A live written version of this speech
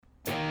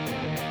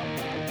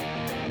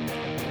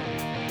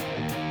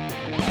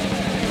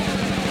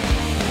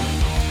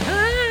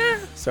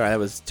Sorry, that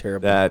was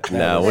terrible.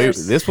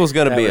 This was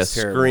going to be a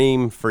terrible.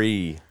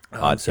 scream-free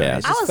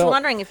podcast. I was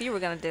wondering if you were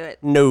going to do it.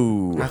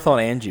 No. I thought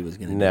Angie was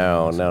going to do it.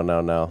 No.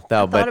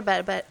 I thought about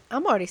it, but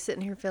I'm already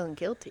sitting here feeling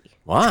guilty.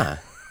 Why?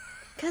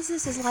 Because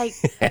this is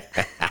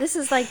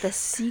like the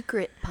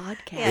secret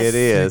podcast. It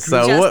is.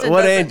 So Justin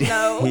what doesn't Angie?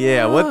 know.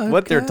 Yeah,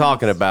 what they're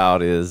talking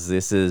about is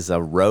this is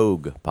a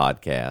rogue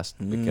podcast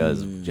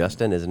because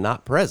Justin is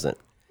not present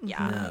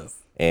Yeah.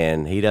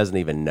 and he doesn't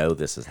even know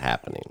this is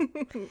happening.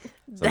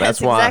 So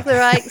That's why exactly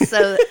right.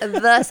 So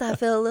thus I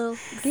feel a little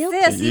guilty.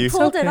 Sis, you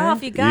pulled it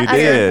off. You got You it.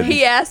 did.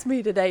 He asked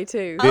me today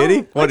too. Did he?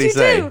 What did he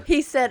say?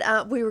 He said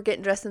we were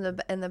getting dressed in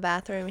the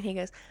bathroom, and he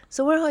goes,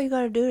 "So what all you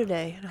got to do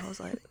today?" And I was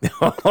like,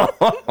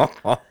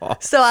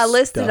 so I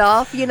listed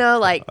off,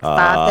 like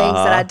 5 things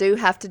that I do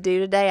have to do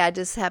today. I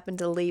just happened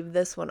to leave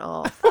this one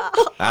off.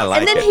 I like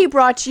And then it. he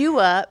brought you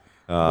up.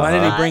 Why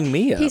did he bring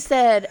me up? He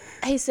said,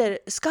 "Is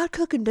Scott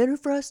cooking dinner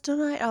for us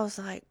tonight?" I was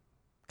like,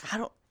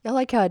 I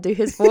like how I do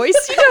his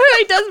voice. You know how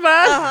he does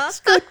mine?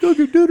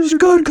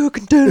 Scott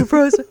cooking dinner for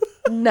us.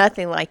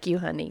 Nothing like you,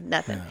 honey.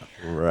 Nothing.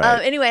 Right.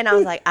 Anyway, and I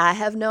was like, I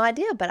have no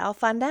idea, but I'll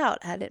find out.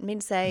 I didn't mean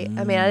to say.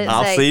 I didn't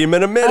I'll say. see him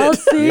in a minute. I'll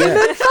see you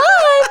in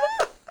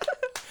 5.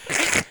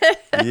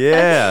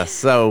 Yeah.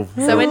 So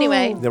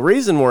anyway. the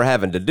reason we're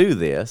having to do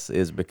this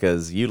is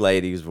because you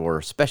ladies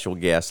were special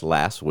guests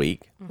last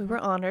week. We were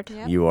honored.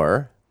 Yep. You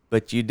were,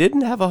 but you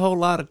didn't have a whole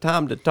lot of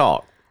time to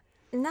talk.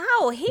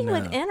 No, he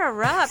would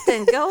interrupt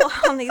and go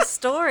on these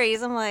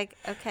stories. I'm like,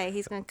 okay,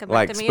 he's going to come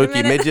Like back to me in a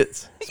spooky minute.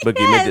 midgets,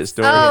 spooky midget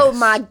stories. Oh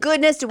my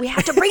goodness! Do we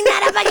have to bring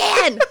that up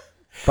again?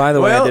 By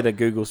the way, Well- I did a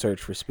Google search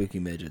for spooky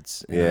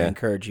midgets, and I Yeah.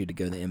 encourage you to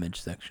go to the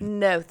image section.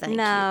 No, thank you.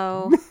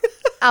 No.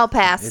 I'll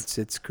pass.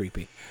 It's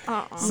creepy.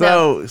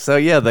 So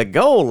yeah, the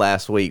goal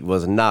last week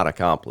was not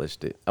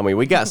accomplished. I mean,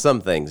 we got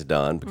some things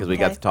done because we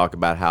got Okay. to talk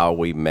about how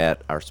we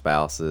met our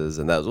spouses,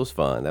 and that was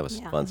fun. That was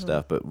Yeah. fun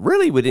stuff. But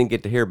really, we didn't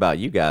get to hear about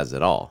you guys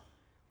at all,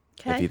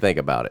 if Okay. you think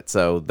about it.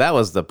 So that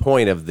was the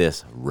point of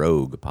this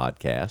rogue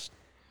podcast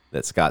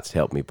that Scott's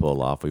helped me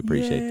pull off. We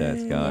appreciate that,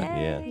 Scott.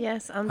 Yeah.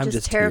 Yes, I'm I'm just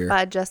just here.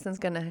 terrified Justin's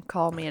gonna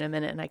call me in a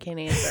minute and I can't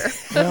answer.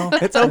 Well,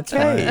 It's that's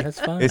fine. okay. That's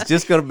fine. It's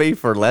just going to be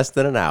for less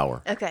than an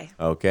hour. Okay.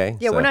 Okay.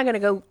 Yeah, So we're not gonna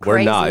go we're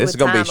crazy. not. This is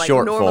gonna be with time,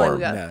 short like normally form.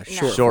 we go.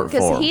 No, short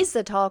Because form. he's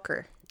the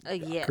talker.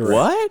 Yes.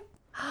 What?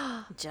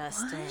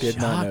 Justin. Did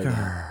not know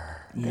that.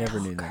 Never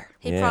knew that.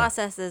 He Yeah.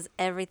 processes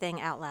everything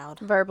out loud.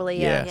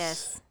 Verbally, yeah.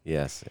 Yes.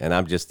 Yes. And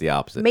I'm just the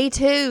opposite. Me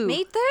too.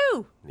 Me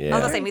too. Yeah. I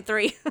was going to say me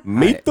 3.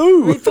 Me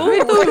too.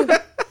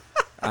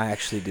 I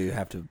actually do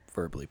have to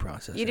verbally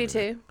process. You do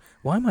everything. too.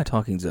 Why am I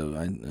talking so?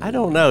 I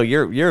don't know.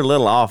 You're a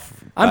little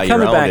off. I'm by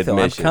coming your own back, though. I'm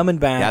admission. coming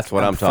back. That's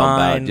what I'm I'm talking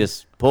fine. about.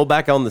 Just pull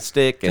back on the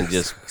stick and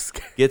just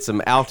get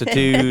some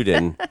altitude,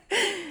 and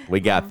we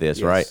got this,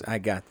 Yes, right? I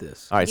got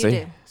this. All right. You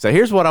do. So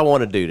here's what I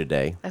want to do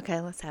today. Okay,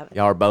 let's have it.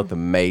 Y'all are both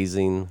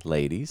amazing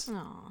ladies.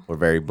 We're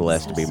very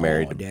blessed to be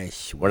married.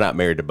 We're not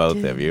married to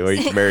both of you. We're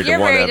each married You're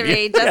to one married of to you.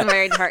 me. Justin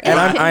married to her.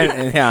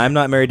 And I'm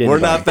not married to We're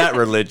anybody. not that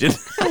religion.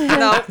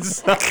 no.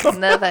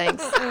 No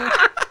thanks.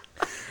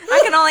 I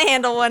can only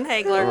handle one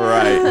Hagler.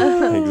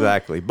 Right.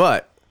 Exactly.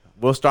 But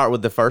we'll start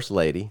with the first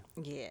lady,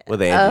 Yeah.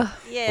 with Angie.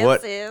 Yes,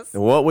 what, sis.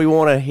 what we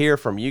want to hear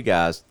from you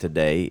guys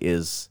today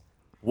is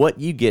what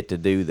you get to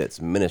do that's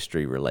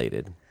ministry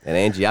related. And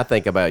Angie, I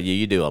think about you.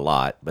 You do a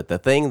lot. But the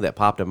thing that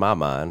popped in my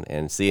mind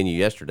and seeing you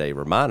yesterday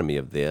reminded me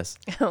of this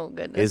Oh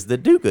goodness. is the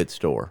Do Good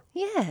store.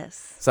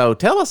 Yes. So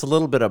tell us a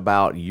little bit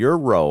about your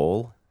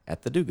role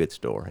at the Do Good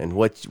store and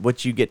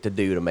what you get to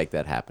do to make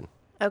that happen.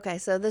 Okay,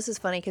 so this is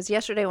funny because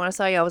yesterday when I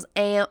saw you, I was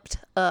amped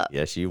up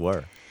Yes, you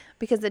were.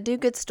 because the Do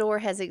Good store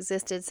has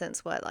existed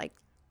since what, like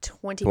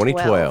 2012?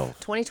 2012.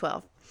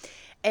 2012.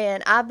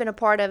 And I've been a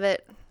part of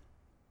it,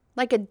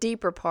 like a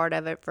deeper part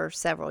of it for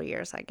several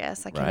years, I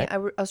guess. I can't.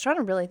 Right. I was trying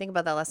to really think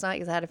about that last night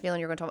because I had a feeling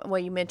you were going to talk about, well,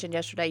 you mentioned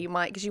yesterday you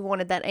might because you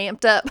wanted that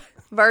amped up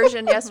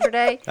version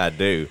yesterday. I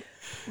do.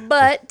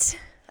 But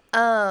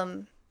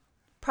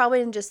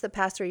probably in just the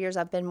past 3 years,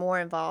 I've been more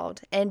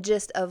involved. And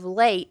just of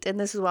late, and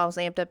this is why I was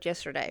amped up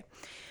yesterday.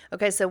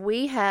 Okay, so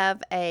we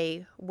have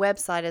a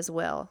website as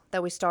well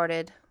that we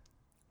started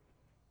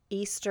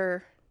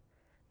Easter,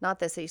 not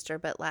this Easter,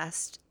 but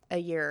a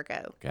year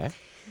ago. Okay.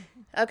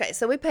 Okay,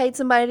 so we paid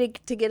somebody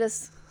to get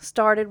us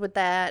started with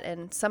that,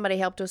 and somebody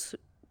helped us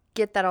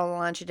get that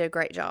online. She did a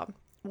great job.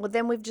 Well,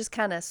 then we've just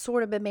kind of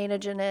sort of been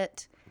managing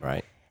it.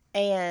 Right.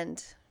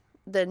 And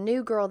the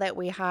new girl that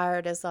we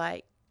hired is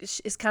like,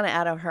 is kind of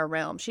out of her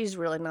realm. She's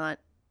really not,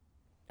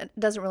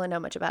 doesn't really know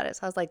much about it.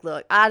 So I was like,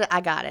 look,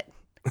 I got it.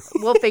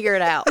 We'll figure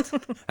it out.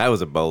 That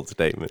was a bold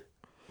statement.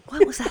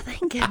 What was I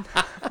thinking?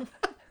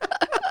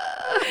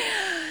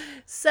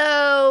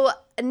 So,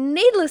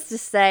 needless to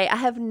say, I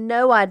have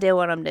no idea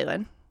what I'm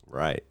doing.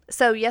 Right.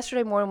 So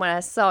yesterday morning when I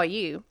saw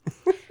you,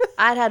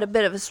 I'd had a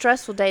bit of a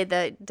stressful day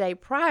the day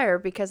prior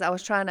because I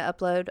was trying to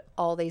upload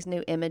all these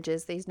new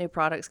images, these new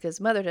products, because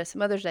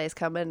Mother's Day is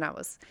coming, and I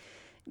was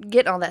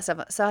getting all that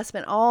stuff. So I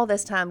spent all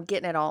this time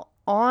getting it all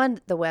on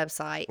the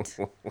website.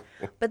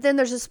 But then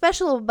there's a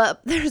special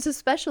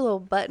little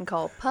button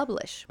called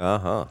Publish.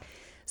 Uh-huh.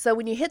 So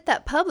when you hit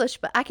that publish,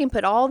 but I can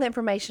put all the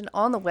information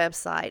on the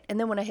website, and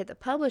then when I hit the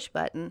publish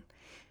button,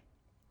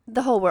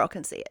 the whole world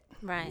can see it.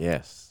 Right.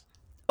 Yes.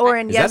 Or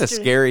in Is that a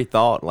yesterday, scary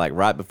thought? Like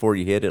right before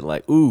you hit it,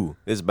 like, ooh,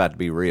 this is about to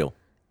be real.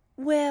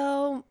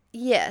 well,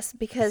 yes,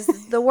 because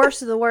the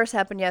worst of the worst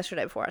happened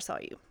yesterday before I saw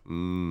you.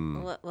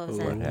 What was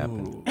What that?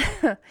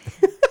 happened?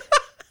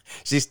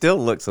 She still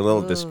looks a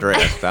little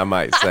distressed, I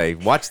might say.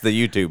 Watch the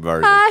YouTube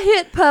version. I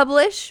hit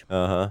publish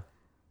Uh-huh.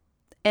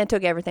 and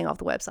took everything off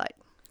the website.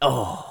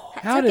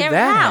 How Took did every-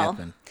 that how?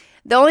 happen?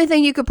 The only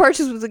thing you could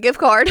purchase was a gift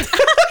card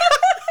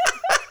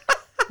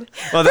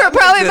Well,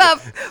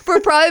 for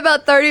probably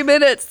about 30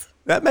 minutes.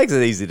 that makes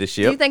it easy to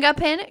Do you ship. think I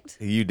panicked?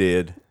 You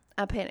did.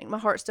 I panicked. My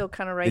heart still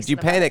kind of racing. Did you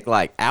about it. panic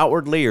like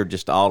outwardly or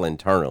just all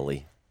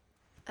internally?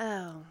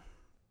 Oh,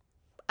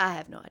 I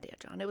have no idea,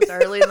 John. It was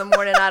early in the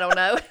morning. I don't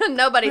know.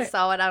 Nobody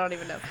saw it. I don't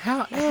even know.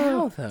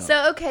 How though?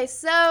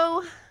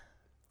 So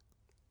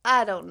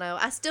I don't know.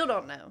 I still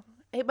don't know.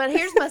 But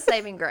here's my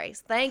saving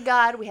grace. Thank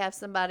God we have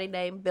somebody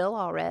named Bill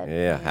Allred Yeah,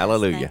 Yes,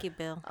 hallelujah. Thank you,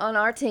 Bill. on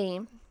our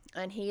team,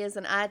 and he is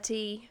an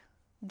IT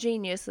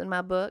genius in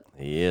my book.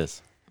 He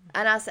is.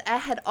 And I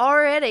had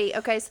already,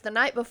 okay, so the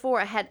night before,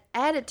 I had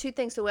added 2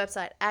 things to the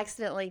website,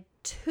 accidentally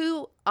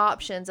 2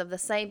 options of the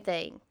same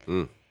thing.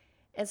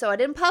 And so I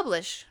didn't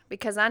publish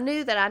because I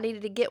knew that I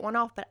needed to get one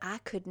off, but I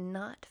could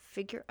not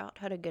figure out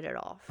how to get it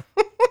off.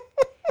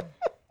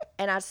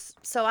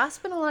 So I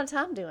spent a lot of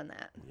time doing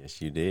that.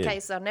 Yes, you did. Okay,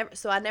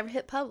 so I never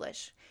hit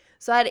publish.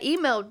 So I had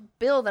emailed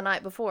Bill the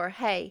night before,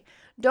 hey,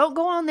 don't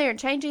go on there and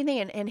change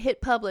anything and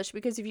hit publish,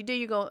 because if you do,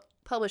 you're going to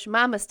publish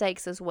my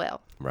mistakes as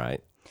well.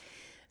 Right.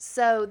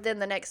 So then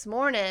the next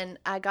morning,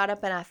 I got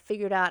up and I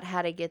figured out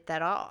how to get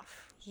that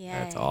off.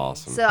 Yeah. That's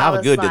awesome. So I How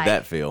was good did like-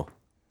 that feel?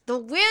 The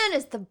win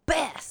is the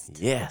best.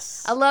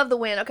 Yes. I love the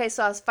win. Okay,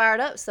 so I was fired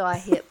up, so I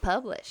hit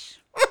publish.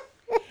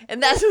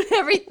 And that's when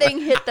everything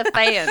hit the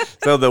fan.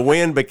 So the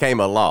win became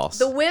a loss.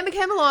 The win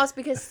became a loss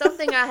because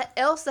something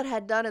else that I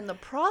had done in the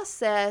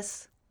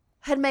process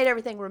had made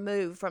everything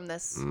removed from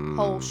this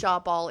whole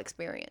shop all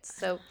experience.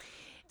 So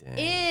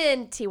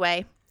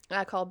anyway,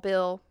 I called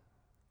Bill.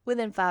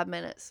 Within 5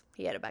 minutes,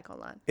 he had it back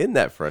online. Isn't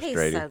that He's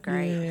frustrating? so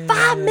great.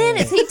 5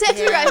 minutes. He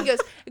texted me right.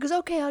 He goes,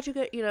 okay, how'd you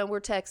get,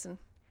 we're texting.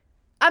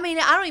 I mean,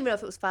 I don't even know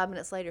if it was 5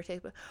 minutes later.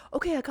 But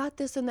okay, I got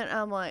this and then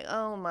I'm like,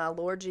 oh my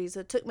Lord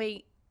Jesus. It took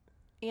me,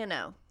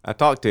 I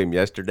talked to him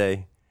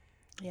yesterday,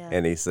 yeah.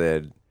 and he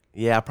said,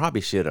 yeah, I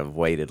probably should have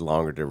waited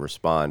longer to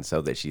respond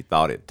so that she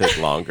thought it took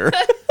longer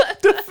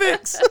to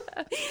fix.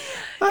 I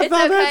It's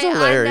thought that's okay.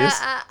 hilarious.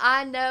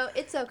 I know.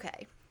 It's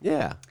okay.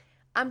 Yeah.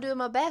 I'm doing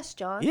my best,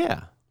 John.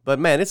 Yeah. But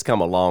man, it's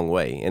come a long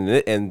way.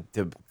 And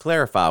to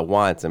clarify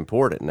why it's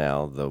important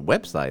now, the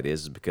website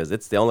is because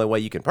it's the only way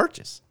you can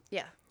purchase.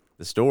 Yeah.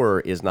 The store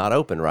is not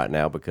open right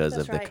now because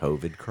That's of the right.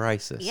 COVID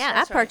crisis. Yeah,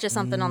 That's I right. purchased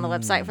something on the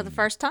website for the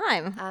first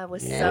time. I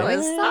was Yeah. so It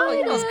was, excited.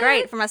 it was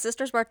great for my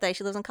sister's birthday.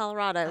 She lives in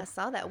Colorado. I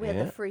saw that. We had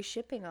Yeah. the free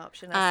shipping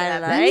option. I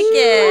said, like bet you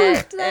it.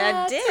 liked that.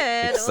 I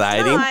did. It was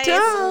Exciting nice.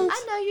 times.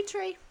 I know you,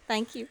 Tree.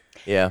 Thank you.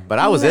 Yeah, but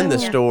I was in the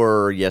Yeah.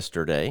 store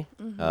yesterday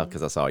Mm-hmm.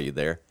 because I saw you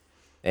there.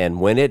 And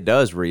when it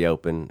does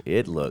reopen,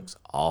 it looks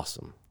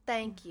awesome.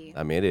 Thank you.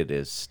 I mean, it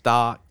is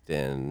stocked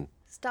and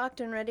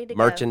Stocked and ready to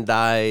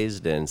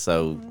merchandised. And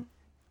so, Mm-hmm.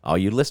 all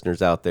you listeners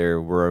out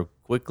there, we're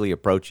quickly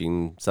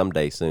approaching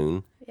someday soon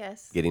go.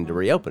 Yes. getting to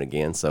reopen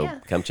again. So Yeah.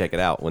 come check it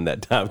out when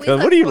that time We comes.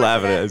 look What are you forward to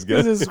laughing that. at? It's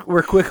This is,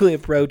 we're quickly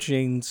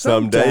approaching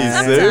someday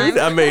sometime. soon.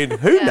 I mean,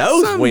 who Yeah.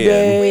 knows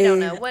Someday. We don't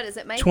know. What is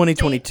it? Maybe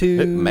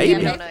 2022. Maybe.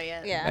 We don't know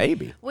yet. Yeah.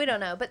 Maybe. We don't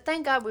know. But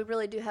thank God we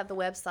really do have the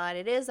website.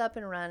 It is up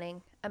and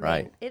running. I mean,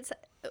 Right. it's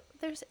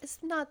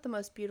not the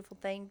most beautiful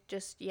thing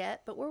just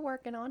yet, but we're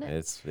working on it.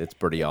 It's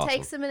pretty awesome.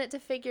 Takes a minute to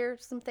figure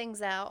some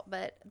things out,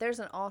 but there's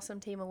an awesome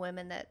team of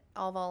women that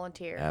all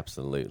volunteer.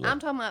 Absolutely. I'm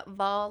talking about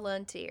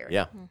volunteer.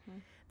 Yeah.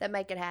 That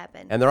make it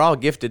happen. And they're all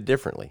gifted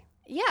differently.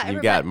 yeah,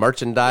 You've got everybody-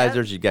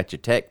 merchandisers, you've got your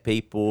tech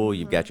people,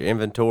 you've got your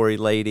inventory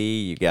lady,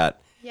 you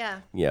got, Yeah.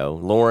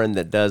 Lauren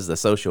that does the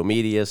social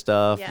media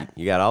stuff. Yeah.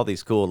 You got all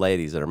these cool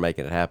ladies that are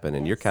making it happen,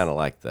 and you're Yes. kind of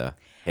like the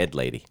head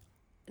lady.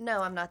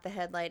 No, I'm not the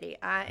head lady.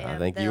 I am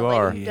think the you lady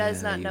are. who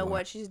does Yeah, not you know are.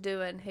 what she's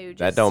doing. Who just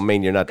That don't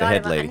mean you're not the got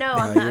head invi- lady. No,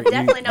 I'm No, not. you're-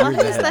 Definitely not.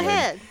 you're Who's the the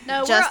head. head? No,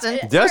 we're- Justin.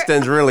 we're-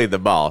 Justin's really the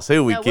boss.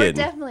 Who we No, we're kidding?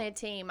 definitely a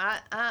team.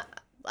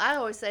 I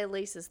always say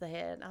Lisa's the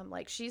head. I'm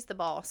like, she's the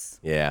boss.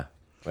 Yeah.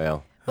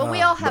 Well, But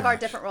we all have our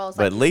different roles.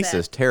 but like you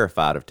Lisa's said.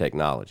 terrified of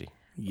technology.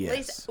 Yes.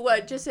 Lisa,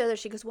 well, just the other,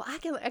 she goes, well,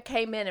 I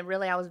came in and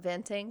really I was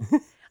venting.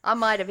 I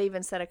might have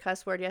even said a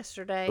cuss word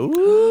yesterday.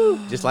 Ooh,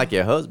 just like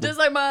your husband. Just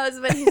like my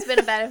husband, he's been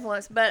a bad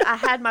influence. But I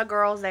had my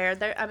girls there.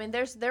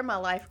 They're my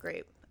life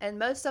group. And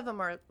most of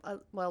them are,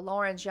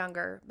 Lauren's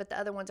younger, but the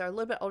other ones are a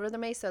little bit older than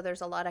me, so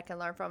there's a lot I can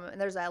learn from them.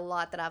 And there's a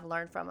lot that I've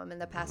learned from them in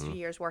the past few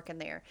years working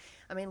there.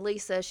 I mean,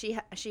 Lisa, she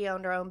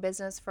owned her own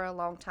business for a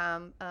long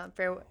time,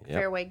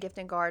 Fairway Gift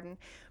and Garden,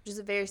 which is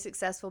a very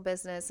successful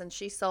business, and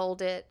she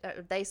sold it.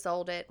 They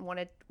sold it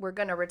and we're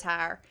going to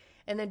retire.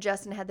 And then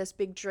Justin had this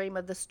big dream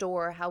of the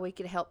store, how we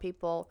could help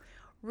people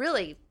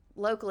really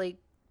locally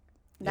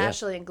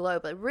nationally and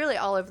globally, really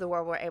all over the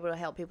world. We're able to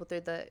help people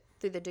through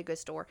the Do Good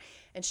store,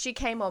 and she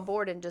came on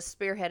board and just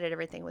spearheaded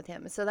everything with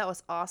him, and so that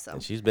was awesome.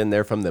 And she's been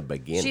there from the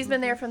beginning. She's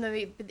been there from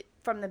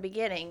the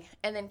beginning,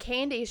 and then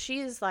Candy,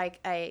 she's like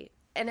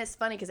and it's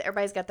funny because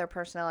everybody's got their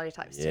personality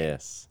types too.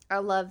 Yes. I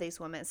love these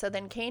women. So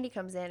then Candy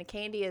comes in, and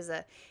Candy is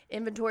a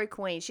inventory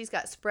queen. She's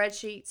got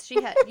spreadsheets.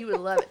 You would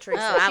love it,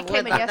 Teresa. Oh, I She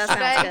came would. in That sounds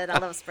yesterday. good. I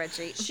love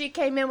spreadsheets. She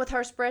came in with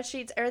her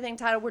spreadsheets, everything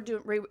titled. We're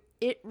doing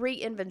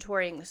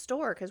re-inventorying the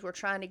store because we're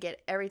trying to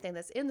get everything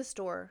that's in the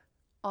store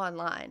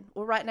online.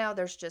 Well, right now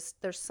there's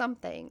some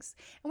things,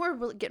 and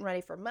we're getting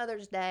ready for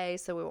Mother's Day,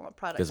 so we want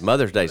products. Because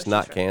Mother's Day's Which is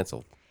not true.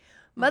 canceled.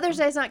 Mother's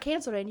Day's not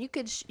canceled, and you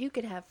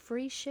could have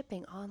free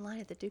shipping online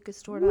at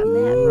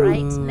thedukeofstore.net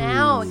right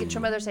now and get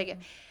your Mother's Day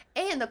gift.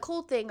 And the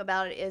cool thing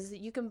about it is that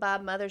you can buy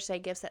Mother's Day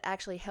gifts that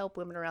actually help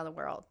women around the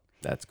world.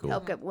 That's cool.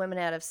 Help get women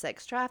out of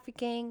sex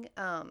trafficking.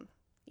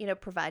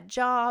 Provide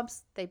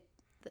jobs.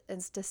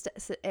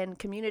 And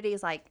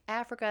communities like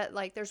Africa,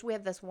 we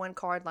have this one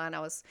card line. I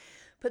was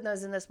putting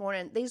those in this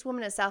morning. These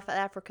women in South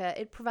Africa,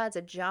 it provides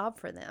a job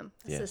for them,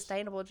 a Yes.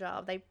 sustainable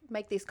job. They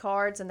make these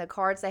cards, and the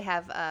cards they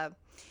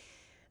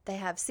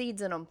have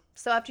seeds in them.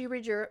 So after you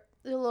read your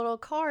little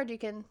card, you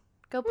can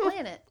go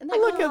plant it. And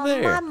Look at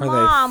there. My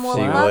mom will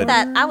She love would.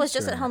 that. I was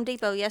just at Home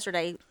Depot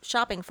yesterday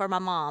shopping for my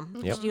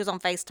mom. Yep. She was on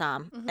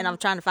FaceTime, and I'm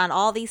trying to find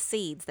all these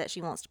seeds that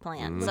she wants to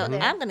plant. So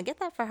I'm going to get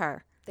that for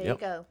her. there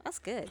Yep. you go. That's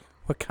good.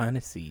 What kind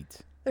of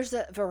seeds? There's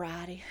a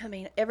variety. I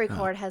mean, every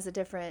card has a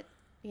different,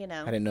 I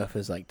didn't know if it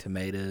was like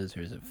tomatoes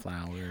or is it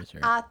flowers or.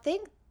 I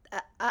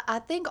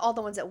think all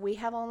the ones that we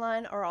have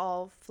online are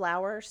all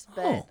flowers,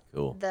 but Oh,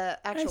 cool. the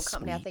actual That's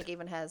company I sweet. think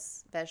even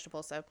has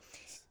vegetables. So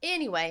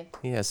anyway,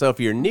 Yeah, so if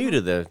you're new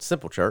to the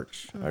Simple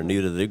Church or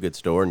new to the Do Good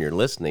Store and you're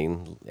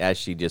listening, as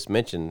she just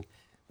mentioned,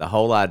 the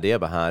whole idea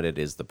behind it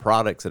is the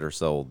products that are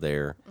sold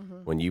there,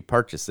 when you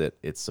purchase it,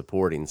 it's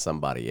supporting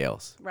somebody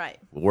else. right.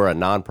 We're a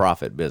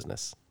nonprofit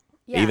business.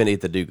 Yeah. Even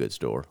at the Do Good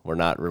Store, we're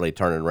not really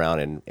turning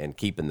around and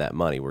keeping that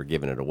money. We're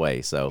giving it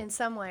away. So In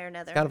some way or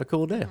another. kind of a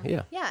cool deal.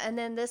 Yeah. Yeah, and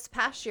then this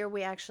past year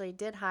we actually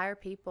did hire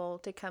people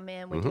to come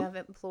in. We do have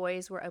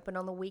employees. We're open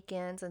on the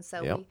weekends, and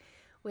so Yep.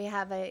 we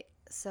have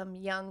some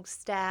young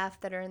staff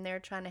that are in there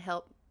trying to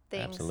help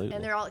things. Absolutely.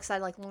 And they're all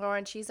excited. Like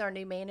Lauren, she's our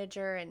new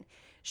manager, and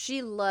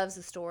she loves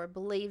the store,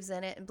 believes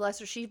in it, and bless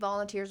her, she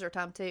volunteers her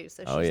time too,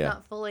 so she's Oh, yeah.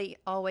 not fully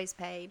always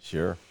paid.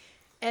 Sure.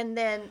 And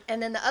then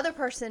the other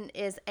person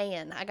is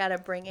Ann. I got to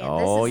bring in.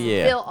 Oh, this is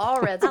yeah. Bill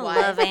Allred's I wife.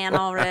 love Ann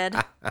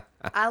Allred.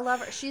 I love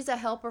her. She's a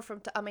helper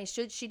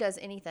she does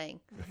anything.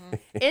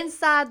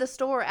 Inside the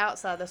store,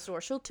 outside the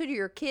store. She'll tutor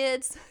your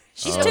kids.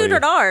 She's Oh,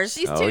 tutored yeah. ours.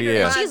 She's Oh, tutored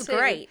yeah. mine, She's too.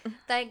 great.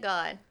 Thank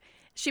God.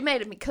 She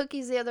made me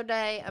cookies the other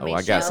day. Oh,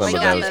 I got some she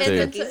of got those, me too.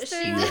 cookies, too.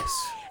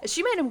 Yes.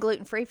 She made them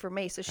gluten free for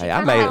me, so she Hey, I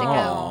kind made of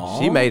had to go.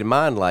 She made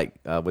mine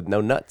with no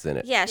nuts in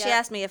it. Yeah, she Yeah.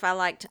 asked me if I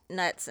liked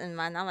nuts in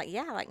mine. I'm like,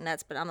 yeah, I like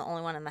nuts, but I'm the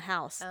only one in the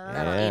house.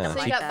 I don't eat Yeah. them So you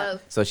like got that.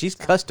 both. So she's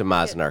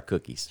customizing our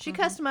cookies. She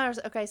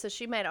customized. Okay, so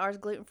she made ours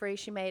gluten free.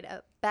 She made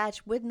a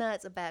batch with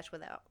nuts, a batch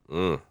without.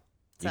 You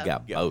So-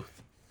 got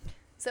both.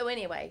 So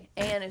anyway,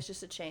 Ann is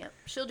just a champ.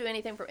 She'll do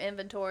anything for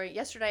inventory.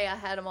 Yesterday I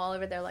had them all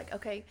over there like,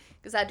 okay,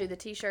 because I do the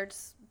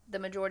T-shirts, the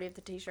majority of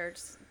the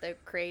T-shirts, they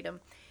create them.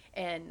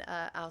 And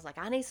I was like,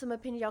 I need some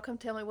opinion. Y'all come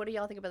tell me, what do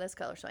y'all think about this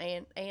color? So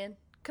Ann,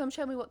 come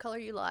show me what color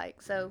you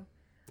like. So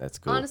That's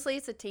cool. honestly,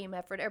 it's a team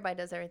effort. Everybody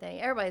does everything.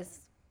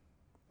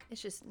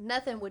 It's just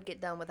nothing would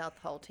get done without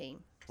the whole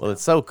team. Well,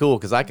 it's so cool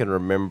because I can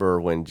remember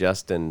when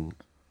Justin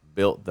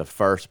built the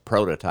first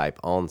prototype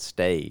on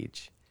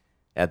stage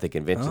at the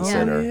convention Oh,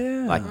 center,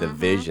 yeah. like the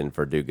vision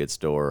for Do Good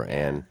Store.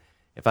 And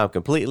if I'm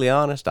completely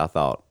honest, I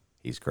thought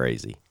he's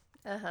crazy.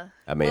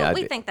 I mean, Well, I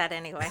we did- think that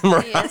anyway. He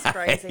is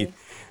crazy.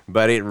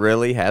 but it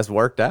really has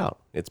worked out.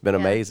 It's been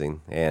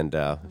amazing, and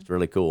it's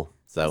really cool.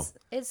 So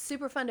It's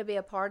super fun to be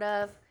a part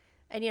of.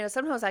 And,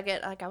 sometimes I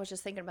get, like, I was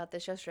just thinking about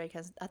this yesterday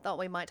because I thought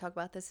we might talk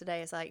about this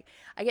today. It's like,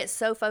 I get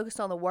so focused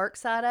on the work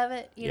side of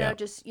it, Yeah.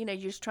 you're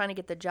just trying to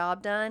get the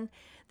job done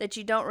that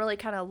you don't really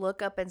kind of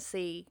look up and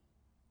see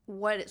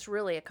what it's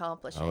really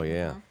accomplishing. oh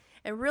yeah,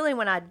 And really,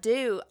 when I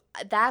do,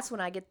 that's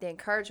when I get the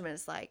encouragement.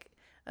 It's like,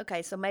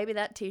 okay, so maybe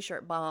that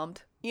T-shirt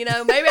bombed. Maybe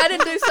I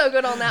didn't do so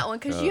good on that one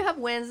because you have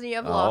wins and you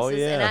have losses.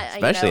 yeah. And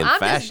Especially in I'm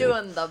fashion. just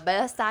doing the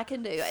best I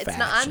can do. It's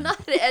not. I'm Fashion. not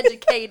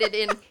educated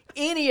in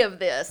any of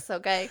this.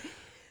 Okay.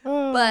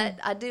 But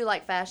I do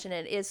like fashion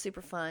and it is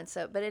super fun.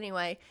 But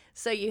anyway,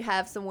 so you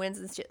have some wins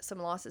and some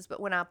losses. But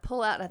when I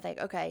pull out and I think,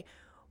 okay,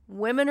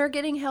 women are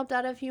getting helped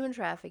out of human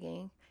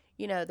trafficking.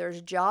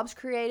 There's jobs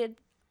created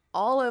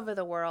all over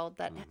the world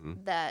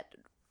that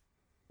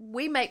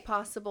we make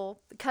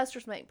possible, the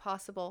customers make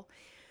possible.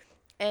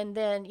 And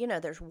then,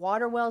 there's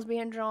water wells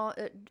being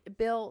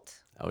built.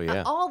 oh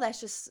yeah. All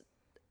that's just,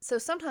 so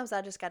sometimes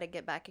I just got to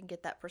get back and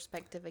get that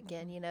perspective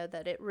again,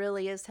 that it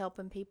really is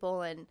helping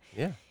people. And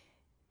Yeah.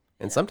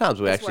 And sometimes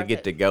we it's actually worth get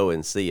it. to go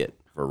and see it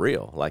for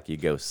real. Like you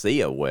go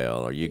see a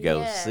well or you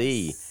go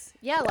see Yes.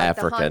 Yeah, like the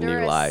Africa New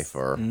Honduras- Life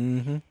or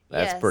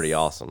that's Yes. pretty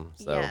awesome.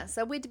 So Yeah,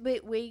 so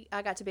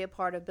I got to be a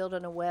part of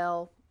building a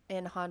well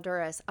in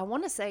Honduras. I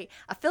want to say,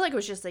 I feel like it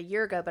was just a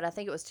year ago, but I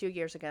think it was 2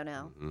 years ago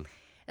now.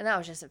 And that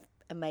was just an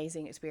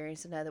amazing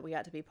experience to know that we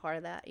got to be part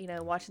of that,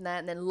 watching that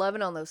and then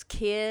loving on those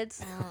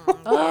kids.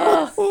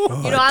 I'm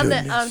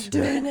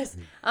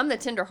the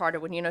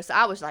tenderhearted one, so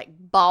I was like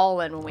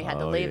bawling when we had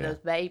to leave those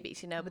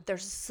babies, but they're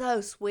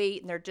so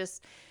sweet and they're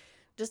just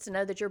to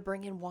know that you're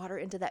bringing water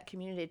into that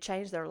community to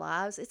change their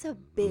lives. It's a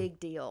big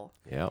deal.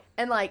 Yep.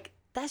 And like,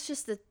 that's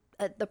just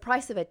the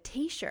price of a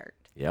t-shirt.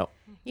 Yep.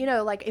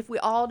 Like if we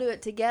all do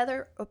it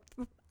together,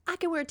 I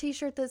can wear a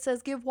t-shirt that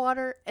says give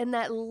water, and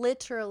that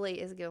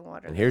literally is give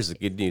water. And here's the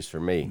good news for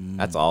me.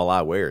 That's all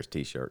I wear is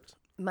t-shirts.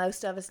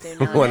 Most of us do.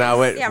 When I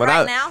went,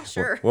 now,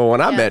 sure. Well, when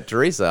I met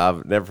Teresa,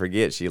 I'll never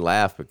forget, she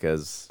laughed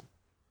because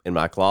in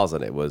my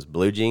closet it was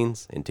blue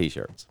jeans and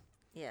t-shirts.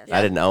 Yes.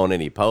 I didn't own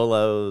any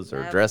polos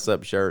or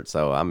dress-up shirts,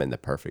 so I'm in the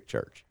perfect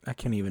church. I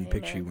can't even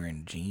picture you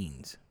wearing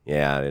jeans.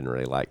 Yeah, I didn't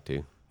really like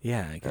to.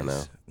 Yeah, I guess.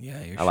 know. Yeah,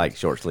 I like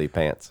short sleeve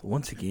pants.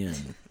 Once again,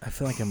 I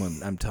feel like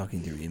I'm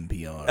talking through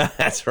NPR.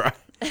 That's right.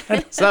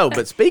 So,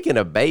 but speaking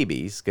of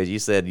babies, because you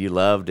said you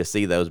love to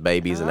see those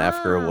babies in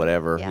Africa or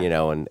whatever,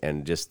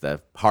 and just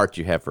the heart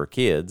you have for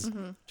kids.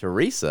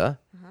 Teresa,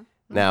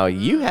 now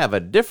you have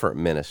a different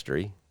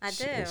ministry. I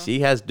do.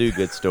 She has Do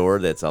Good Store.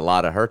 That's a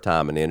lot of her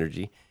time and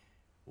energy.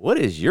 What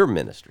is your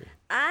ministry?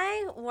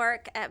 I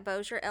work at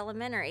Bossier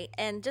Elementary,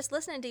 and just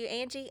listening to you,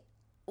 Angie,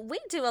 we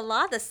do a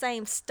lot of the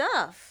same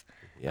stuff.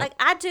 Yeah. Like,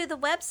 I do the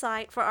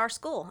website for our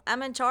school.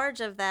 I'm in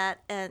charge of that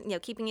and,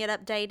 keeping it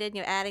updated,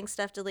 adding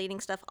stuff, deleting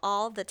stuff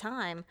all the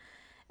time.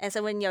 And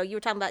so when, you were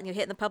talking about,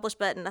 hitting the publish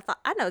button, I thought,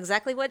 I know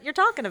exactly what you're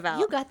talking about.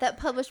 You got that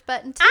publish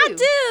button, too. I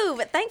do,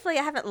 but thankfully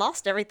I haven't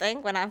lost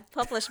everything when I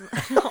publish on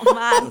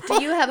mine.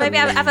 Do you have maybe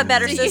I have a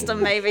better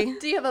system, maybe.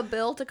 Do you have a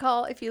bill to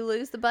call if you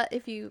lose the button,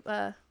 if you...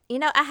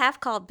 I have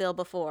called Bill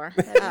before.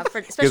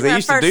 Because they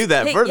used to do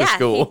that for the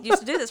school. He used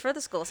to do this for the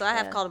school. So I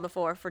have called him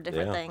before for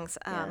different things,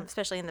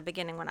 especially in the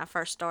beginning when I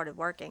first started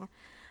working.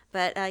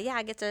 But I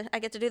get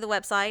to do the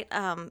website.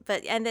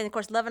 And then of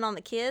course loving on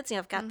the kids.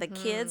 I've got the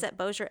kids at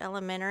Bossier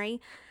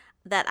Elementary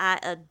that I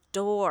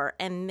adore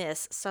and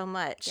miss so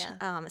much.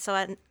 Yeah. So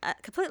I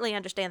completely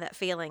understand that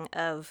feeling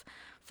of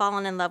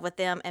falling in love with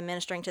them and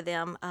ministering to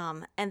them.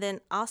 And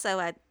then also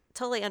I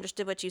totally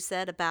understood what you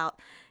said about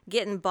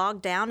getting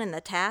bogged down in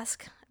the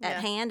task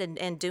at hand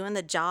and doing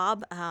the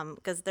job,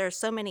 because there's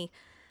so many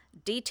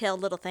detailed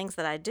little things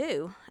that I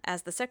do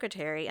as the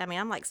secretary. I mean,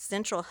 I'm like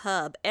central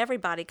hub.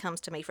 Everybody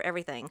comes to me for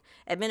everything.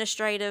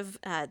 Administrative,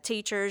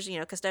 teachers,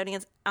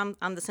 custodians. I'm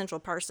the central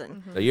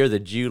person. So you're the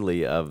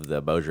Julie of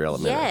the Bossier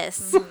Elementary.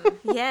 Yes,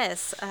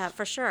 yes,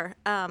 for sure.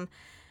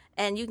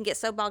 And you can get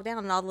so bogged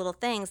down in all the little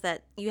things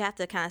that you have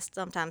to kind of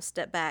sometimes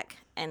step back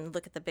and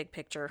look at the big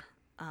picture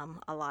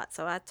a lot.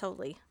 So I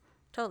totally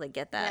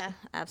get that. Yeah.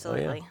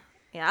 Absolutely. Oh,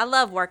 yeah, I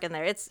love working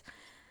there. It's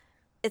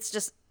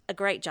just a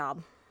great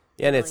job.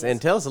 Yeah,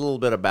 and tell us a little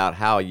bit about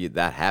how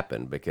that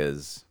happened,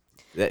 because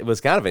it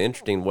was kind of an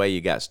interesting way you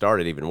got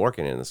started even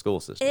working in the school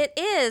system. It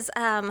is.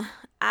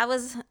 I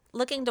was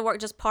looking to work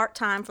just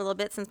part-time for a little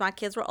bit since my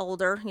kids were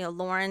older.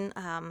 Lauren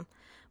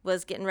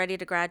was getting ready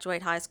to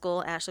graduate high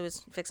school. Ashley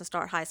was fixing to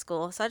start high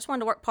school. So I just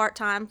wanted to work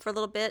part-time for a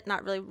little bit,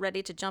 not really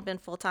ready to jump in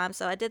full-time.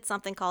 So I did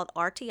something called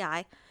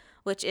RTI,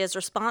 which is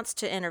Response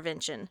to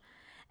Intervention.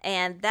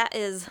 And that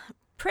is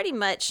pretty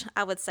much,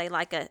 I would say,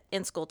 like a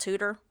in-school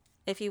tutor,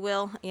 if you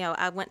will.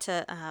 I went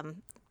to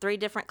 3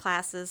 different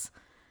classes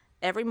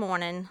every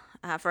morning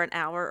for an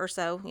hour or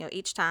so,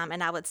 each time.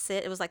 And I would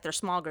sit, it was like their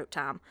small group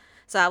time.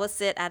 So I would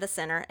sit at a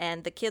center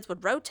and the kids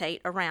would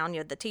rotate around.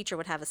 The teacher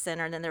would have a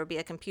center and then there would be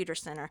a computer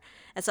center.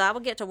 And so I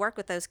would get to work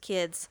with those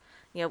kids,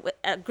 with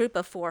a group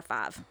of 4 or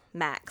 5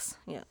 max,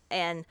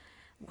 and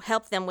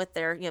help them with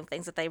their,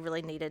 things that they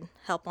really needed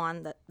help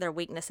on, their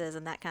weaknesses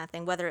and that kind of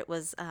thing, whether it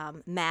was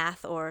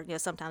math or,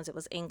 sometimes it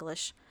was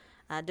English,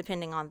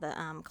 depending on the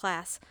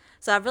class.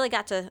 So I really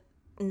got to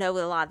know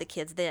a lot of the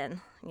kids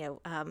then. When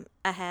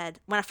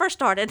I first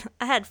started,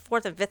 I had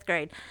 4th and 5th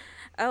grade.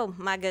 Oh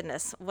my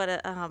goodness, what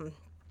a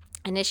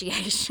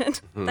initiation.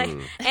 And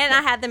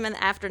I had them in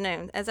the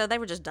afternoon, and so they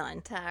were just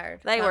done.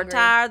 They were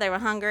tired, they were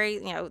hungry,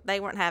 they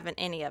weren't having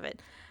any of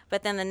it.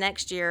 But then the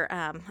next year,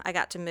 I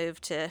got to move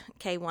to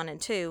K1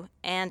 and 2,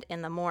 and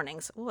in the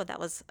mornings. Oh,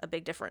 that was a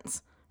big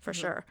difference, for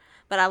sure.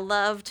 But I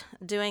loved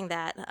doing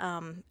that,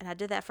 and I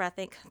did that for, I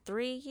think,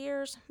 3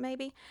 years,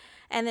 maybe.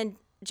 And then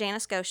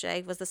Janice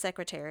Gaucher was the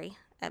secretary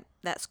at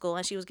that school,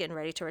 and she was getting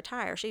ready to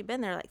retire. She'd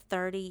been there like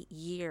 30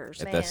 years.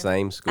 At the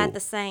same school? At the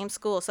same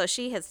school. So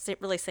she has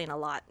really seen a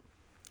lot.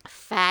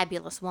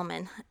 Fabulous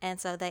woman. And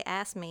so they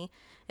asked me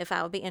if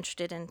I would be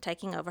interested in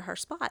taking over her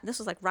spot. This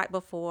was like right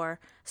before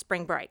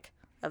spring break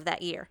of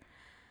that year.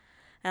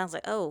 And I was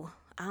like, oh,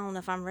 I don't know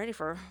if I'm ready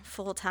for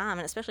full time,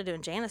 and especially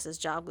doing Janice's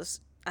job, because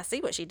I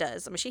see what she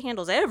does. I mean, she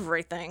handles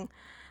everything.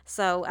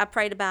 So I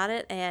prayed about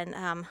it, and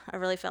I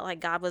really felt like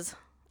God was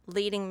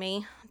leading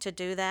me to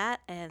do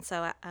that. And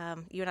so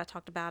you and I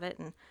talked about it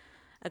and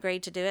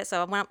agreed to do it.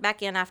 So I went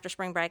back in after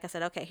spring break. I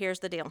said, okay, here's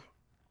the deal.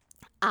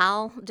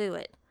 I'll do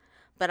it,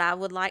 but I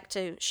would like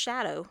to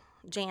shadow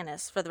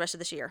Janice for the rest of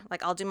this year.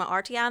 Like I'll do my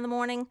RTI in the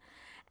morning,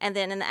 and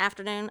then in the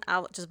afternoon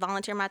I'll just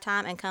volunteer my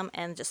time and come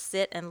and just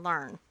sit and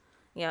learn,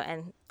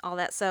 and all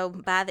that. So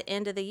by the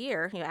end of the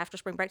year, after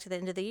spring break to the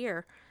end of the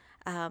year,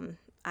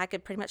 I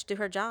could pretty much do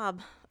her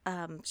job.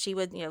 She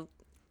would,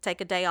 take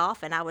a day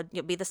off, and I would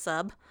be the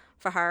sub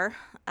for her,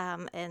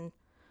 and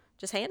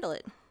just handle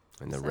it.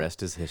 And the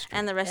rest is history.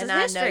 And the rest And is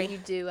I history. know you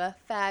do a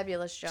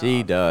fabulous job.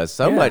 She does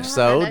so much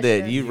so That's that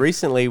true. you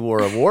recently were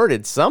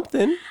awarded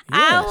something.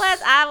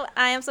 I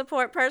am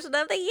support person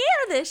of the year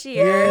this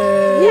year.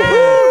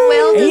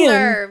 Well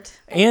deserved.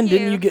 And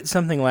didn't you. you get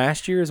something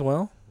last year as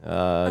well?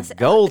 Gold A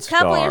couple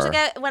star. years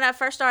ago, when I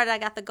first started, I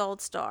got the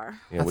gold star.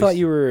 Yeah, I we thought s-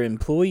 you were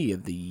employee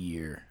of the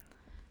year.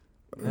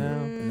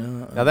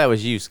 No, that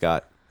was you,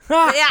 Scott.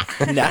 Yeah.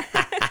 No.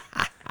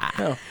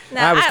 No,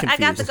 No, I was I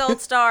got the confused.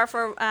 gold star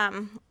for I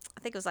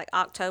think it was like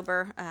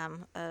October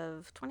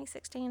of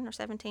 2016 or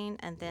 17,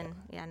 and then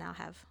I now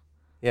have.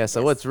 Yeah,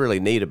 so what's really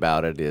neat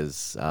about it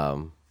is,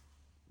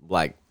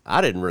 like,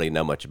 I didn't really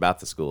know much about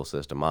the school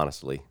system,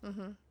 honestly.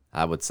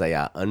 I would say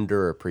I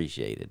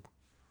underappreciated.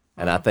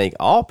 And I think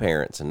all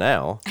parents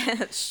now,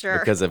 Sure.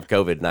 because of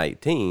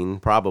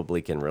COVID-19,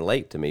 probably can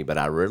relate to me, but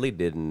I really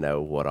didn't know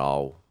what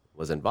all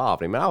was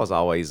involved. I mean, I was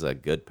always a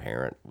good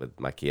parent with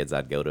my kids.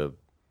 I'd go to,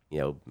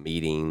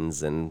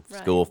 meetings and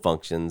school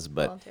functions,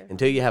 but Volunteer.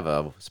 until you have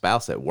a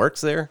spouse that works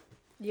there,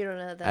 You don't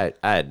know that.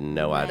 I had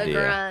no idea.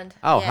 grind.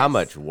 Oh, how Yes.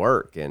 much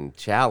work and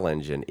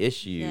challenge and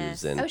issues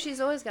Yes. and Oh, she's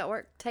always got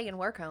taking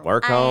work home.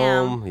 work I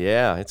am. home.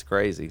 Yeah, it's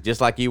crazy. Just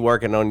like you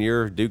working on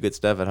your do good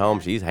stuff at home,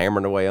 she's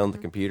hammering away on the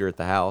computer at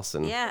the house.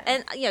 And Yeah,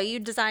 and you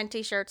design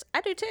T-shirts. I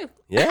do too.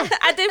 Yeah.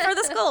 I do for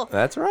the school.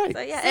 That's right.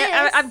 So yeah,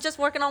 Sis. I'm just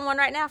working on one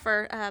right now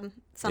for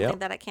something Yep.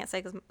 that I can't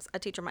say because a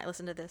teacher might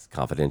listen to this.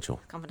 Confidential.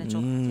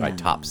 Confidential. Right,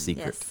 top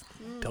secret. Yes.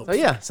 So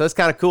yeah, so it's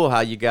kind of cool how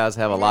you guys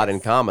have a lot in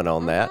common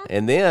on that.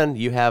 And then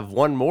you have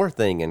one more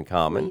thing in We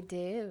common.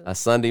 do. A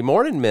Sunday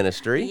morning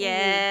ministry.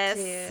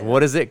 Yes.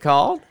 What is it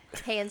called?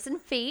 Hands and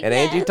feet. And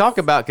Angie, talk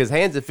about, because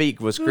Hands and Feet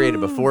was created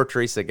before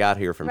Teresa got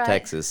here from Right.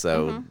 Texas.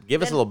 So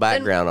give us a little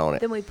background on it.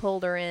 Then we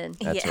pulled her in.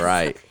 That's Yes.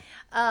 right.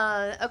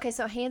 Okay,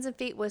 so Hands and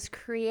Feet was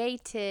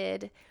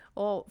created,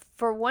 well,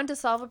 for one, to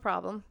solve a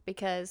problem,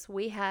 because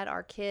we had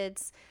our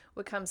kids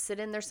would come sit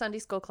in their Sunday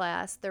school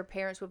class. Their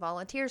parents would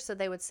volunteer, so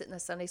they would sit in the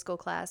Sunday school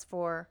class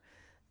for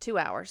 2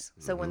 hours.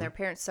 So when their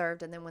parents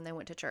served and then when they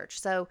went to church.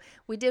 So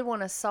we did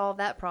want to solve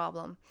that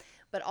problem.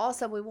 But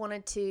also we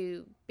wanted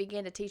to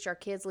begin to teach our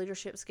kids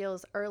leadership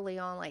skills early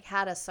on, like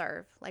how to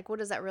serve. Like, what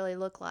does that really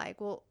look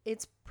like? Well,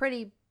 it's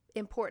pretty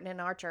important in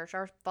our church.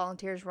 Our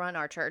volunteers run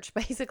our church,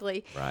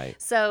 basically. Right.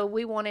 So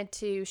we wanted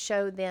to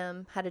show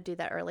them how to do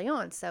that early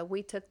on. So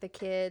we took the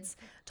kids,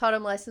 taught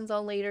them lessons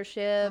on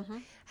leadership,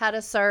 how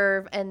to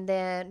serve, and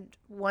then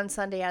one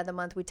Sunday out of the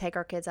month, we take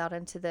our kids out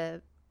into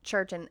the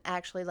church and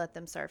actually let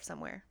them serve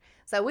somewhere.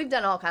 So we've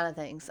done all kind of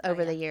things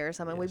over the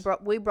years. I mean,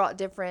 we brought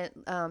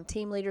different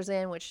team leaders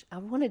in, which I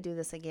want to do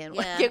this again.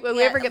 Yeah. When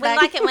we ever get we back.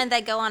 like it when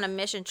they go on a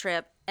mission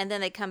trip and then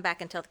they come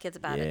back and tell the kids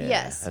about it. Yeah.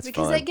 Yes, that's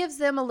because fun. that gives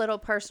them a little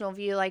personal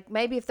view. Like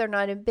maybe if they're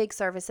not in big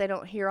service, they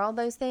don't hear all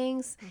those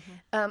things.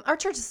 Our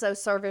church is so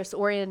service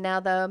oriented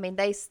now, though. I mean,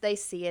 they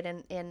see it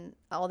in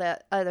all the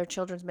other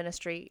children's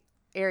ministry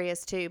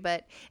areas too.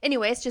 But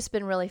anyway, it's just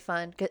been really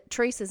fun.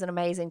 Teresa's an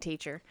amazing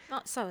teacher.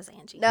 Oh, so is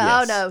Angie. No,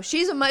 Yes. no,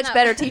 she's a much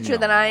better teacher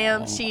than I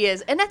am. She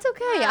is, and that's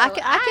okay. I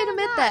can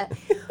admit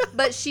that.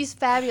 But she's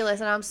fabulous,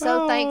 and I'm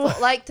so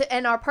thankful.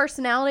 And our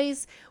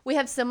personalities, we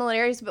have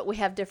similarities, but we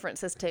have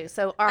differences too.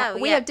 So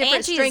we have different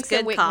Angie's strengths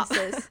and good cop.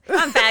 weaknesses.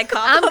 I'm bad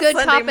cop. I'm on good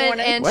Sunday copping,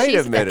 morning. and Wait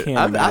she's a minute. can't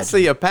I imagine.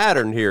 see a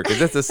pattern here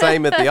because it's the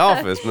same at the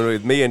office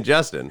with me and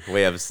Justin.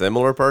 We have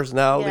similar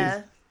personalities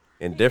Yeah.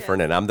 and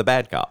different, and I'm the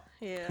bad cop.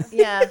 Yeah.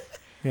 Yeah.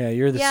 Yeah,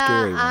 you're the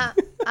scary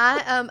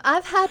one.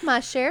 I've had my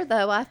share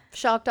though. I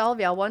shocked all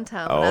of y'all one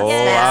time. when Oh,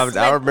 snapped.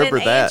 I remember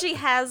when that. Angie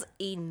has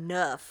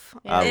enough.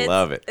 I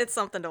love it. It's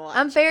something to watch.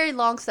 I'm very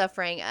long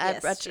suffering.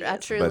 Yes, she I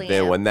is. truly But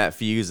then am. when that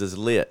fuse is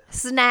lit,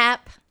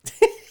 Snap.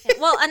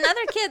 Well,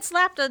 another kid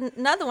slapped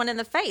another one in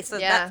the face. So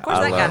Yeah. of course,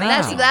 I that got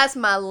love Angie. it. That's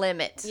my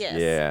limit. Yes.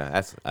 yeah,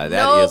 that is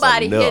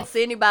Nobody enough. hits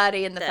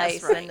anybody in the That's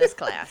face right. in this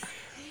class.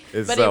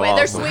 It's But so anyway,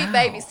 they're awesome. sweet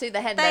babies too.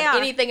 They hadn't They done are.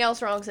 anything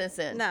else wrong since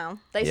then. No.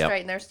 They Yep.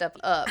 straighten their stuff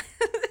up.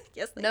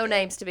 Yes. They No did.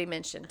 names to be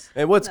mentioned.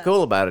 And what's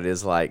cool about it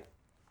is like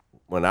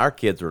when our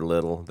kids were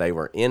little, they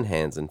were in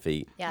Hands and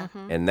Feet, Yeah.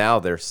 and now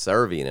they're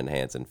serving in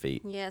Hands and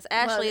Feet. Yes.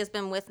 Ashley has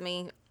been with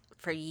me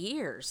for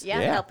years. Yeah.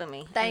 Yeah. Helping me.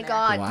 in Thank there.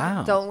 God.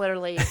 Wow. Don't let her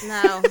leave.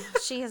 No,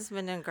 she has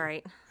been doing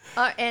great.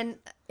 And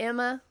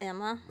Emma,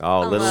 Emma.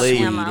 Oh, I little love E.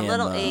 Emma. Sweet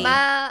Little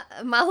Emma.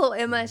 E. my little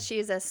Emma, she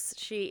is a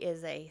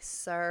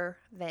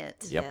servant.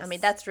 Yep. I mean,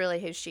 that's really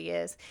who she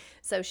is.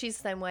 So she's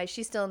the same way.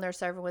 She's still in there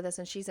serving with us,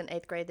 and she's in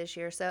 8th grade this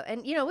year. So,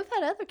 and we've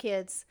had other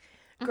kids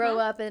grow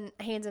up in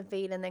hands and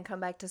feet and then come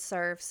back to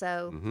serve.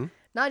 So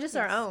not just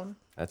our own.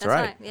 That's That's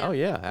right. right, yeah. Oh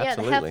yeah,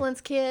 absolutely. Yeah, the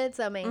Heflin's kids.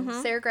 I mean,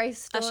 Sarah Grace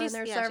is still in she's-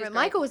 there yeah, she's serving. great.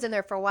 Michael was in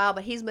there for a while,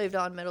 but he's moved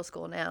on middle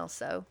school now.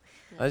 So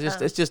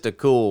It's just a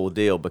cool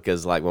deal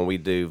because like when we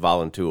do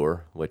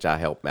volunteer, which I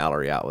help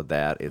Mallory out with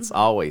that, it's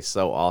always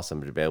so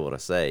awesome to be able to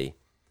say,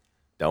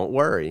 don't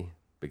worry,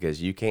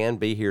 because you can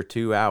be here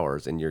 2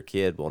 hours and your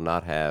kid will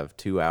not have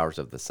 2 hours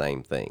of the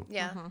same thing.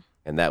 yeah,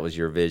 And that was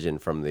your vision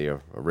from the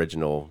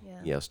original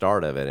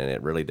start of it, and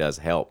it really does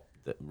help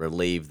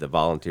relieve the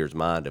volunteer's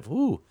mind of,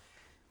 ooh,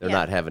 they're Yeah.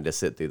 not having to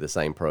sit through the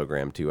same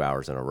program 2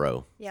 hours in a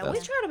row. yeah. So We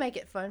try to make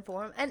it fun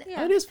for them, and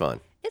it is fun.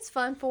 it's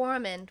fun for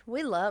them, and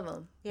we love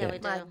them. Yeah, we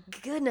do. My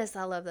goodness,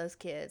 I love those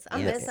kids.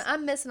 I'm Yes. missing.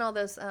 I'm missing all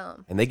those.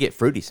 And they get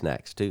fruity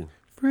snacks too.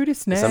 Fruity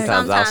snacks.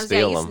 Sometimes I'll Sometimes,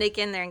 steal you them. sneak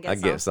in there and get I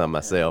some. get some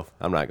myself.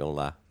 I'm not gonna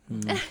lie.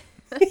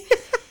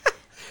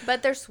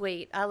 But they're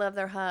sweet. I love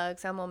their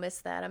hugs. I'm gonna miss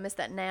that. I miss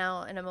that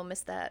now, and I'm gonna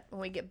miss that when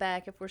we get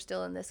back. If we're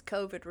still in this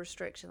COVID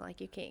restriction,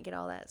 like you can't get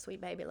all that sweet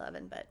baby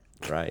loving, but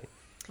Right.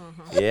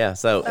 Yeah.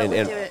 So but and, we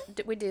and do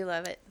it. We do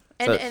love it,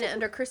 and So- and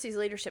under Chrissy's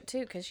leadership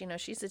too, because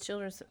she's the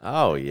children's.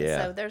 oh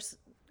yeah, So there's,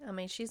 I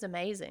mean, she's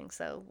amazing.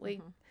 So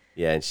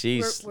yeah, and we're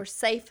she's we're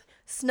safe,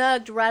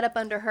 snugged right up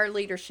under her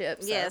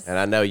leadership. So. Yes. and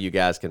I know you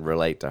guys can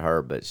relate to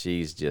her, but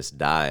she's just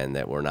dying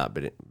that we're not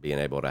being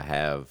able to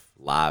have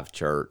live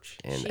church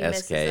and She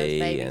misses SK those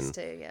babies and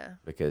too. Yeah.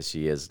 because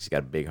she's got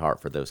a big heart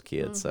for those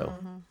kids. So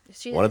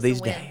She one of needs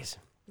these to win. days.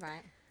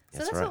 Right. So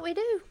That's that's right. what we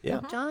do.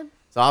 Yeah. John.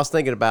 So I was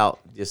thinking about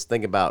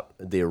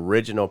the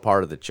original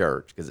part of the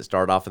church because it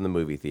started off in the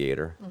movie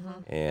theater,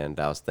 and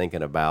I was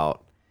thinking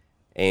about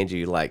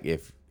Angie, like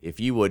if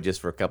you would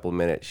just for a couple of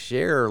minutes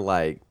share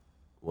like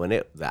when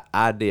the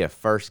idea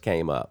first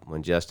came up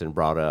when Justin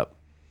brought up,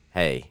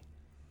 hey,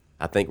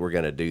 I think we're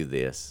going to do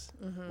this.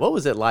 What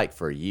was it like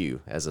for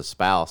you as a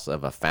spouse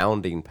of a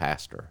founding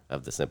pastor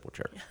of the Simple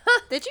Church?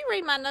 Did you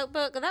read my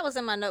notebook? That was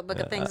in my notebook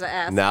of things I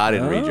asked. No, I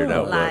didn't read your Oh.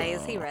 notebook.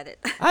 Lies. He read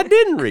it. I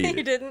didn't read it.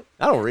 You didn't?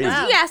 I don't read You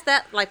it. asked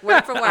that like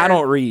word for word. I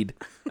don't read.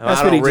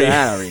 That's I what don't he read. did.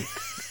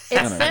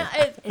 I don't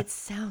read. It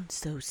sounds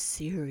so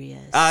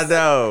serious. I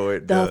know.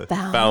 It The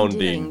does.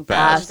 founding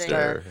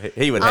pastor.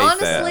 He would hate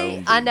Honestly,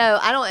 that. I know.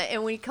 I don't.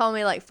 And when you call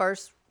me like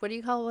first, what do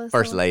you call us?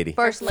 First lady.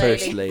 First lady.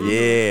 First lady.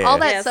 Yeah. All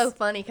that's Yes. so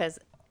funny because,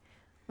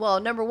 well,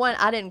 number one,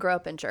 I didn't grow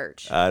up in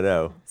church, I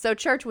know. so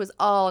church was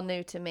all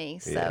new to me.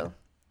 So,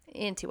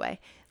 anyway,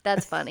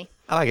 that's funny.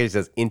 I like it. He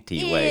says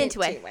anyway.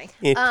 Anyway.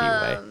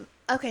 Anyway.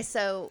 Okay,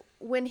 so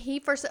when he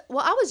first,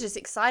 well, I was just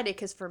excited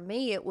because for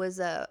me it was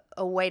a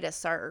way to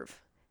serve,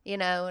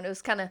 and it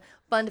was kind of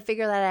fun to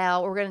figure that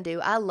out. What we're gonna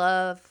do. I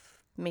love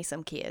me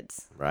some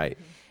kids, Right.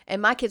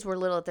 and my kids were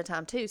little at the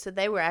time too, so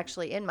they were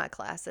actually in my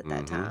class at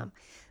that time.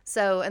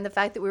 So, and the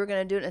fact that we were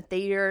going to do it in a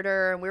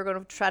theater and we were going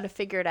to try to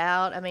figure it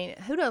out. I mean,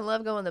 who doesn't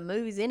love going to the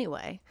movies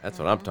anyway? That's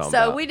what I'm talking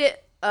So about. we did.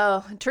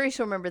 Oh,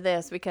 Teresa will remember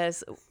this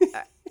because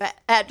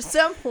at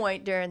some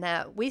point during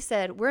that, we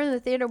said, we're in the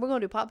theater, we're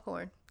going to do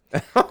popcorn.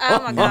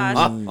 Oh my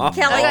gosh.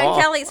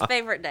 Kelly's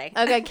favorite day.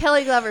 Okay,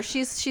 Kelly Glover,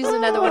 she's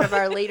another one of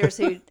our leaders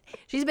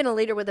she's been a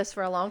leader with us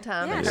for a long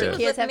time. Yeah, and she her was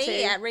kids with have me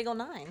too. at Regal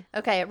 9.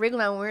 Okay, at Regal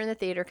 9, we're in the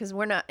theater because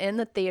we're not in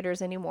the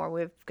theaters anymore.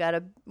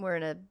 We're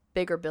in a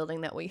bigger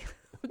building that we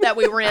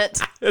rent.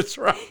 That's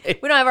right.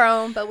 We don't have our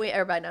own, but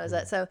everybody knows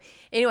that. So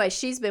anyway,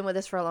 she's been with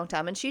us for a long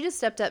time, and she just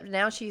stepped up.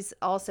 Now she's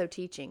also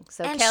teaching.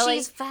 So And Kelly,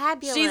 she's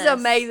fabulous. she's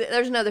amazing.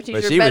 There's another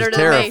teacher But she better was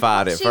than me.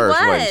 terrified at She first,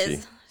 was.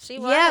 wasn't she? She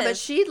was. Yeah, but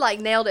she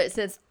nailed it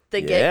since the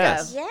get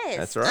Yes. go. Yes.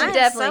 That's I right. am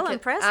Definitely so could-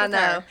 impressed I with know.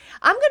 her.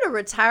 I'm gonna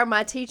retire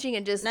my teaching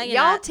and just No, you're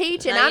y'all not.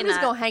 teach, and No, I'm you're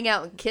just not. gonna hang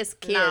out and kiss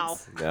kids. No.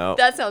 No.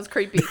 That sounds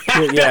creepy.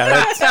 Yeah,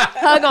 that's,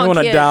 Hug you on want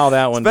to kids. dial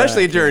that one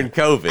Especially back. during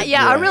COVID.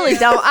 Yeah, I really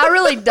don't. I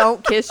really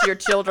don't kiss your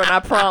children.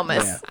 I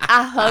promise. Yeah.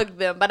 I hug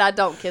them, but I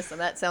don't kiss them.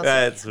 That sounds.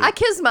 That's- I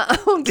kiss my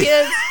own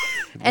kids,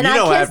 and you I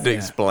don't kiss, have to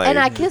explain. and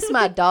I kiss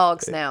my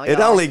dogs now. it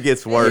y'all. only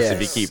gets worse if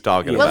you Yes. keep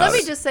talking Well, about let me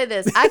it. just say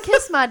this: I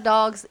kiss my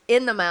dogs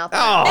in the mouth,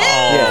 Oh,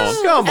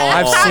 Yes. come on.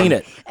 I've seen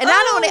it. and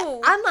I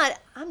don't.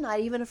 I'm not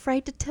even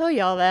afraid to tell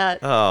y'all that.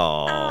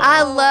 Oh,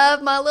 I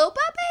love my little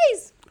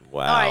puppies.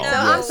 wow. All right, so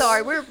I'm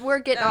sorry. We're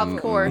getting off And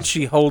course.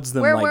 she holds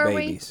them Where like were we?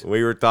 babies.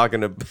 We were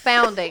talking about,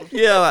 Founding.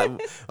 yeah,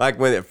 like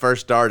when it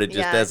first started, just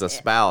Yeah, as a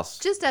spouse.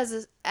 Just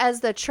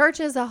as the church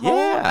as a whole.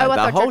 Yeah, Oh, I the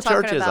thought you were whole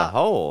church talking as a about-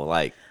 whole.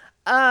 Like,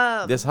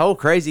 this whole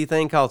crazy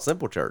thing called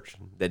Simple Church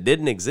that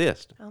didn't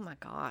exist. Oh my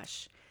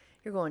gosh,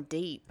 you're going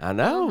deep. I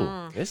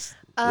know. This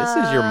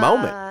is your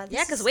moment.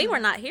 Yeah, because we were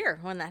not here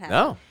when that happened.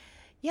 No.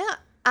 Yeah,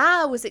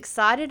 I was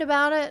excited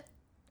about it.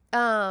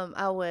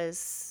 I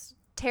was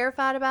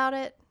terrified about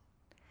it.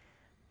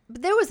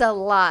 But there was a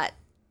lot,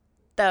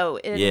 though,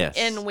 Yes.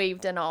 in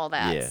weaved and all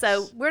that. Yes.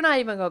 So we're not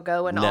even going to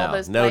go in all No,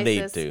 those no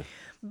places. need to.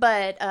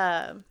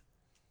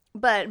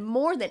 But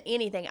more than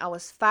anything, I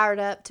was fired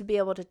up to be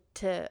able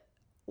to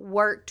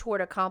work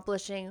toward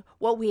accomplishing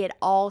what we had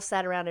all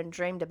sat around and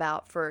dreamed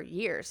about for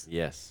years.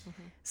 Yes.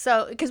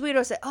 So, because we'd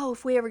always say, oh,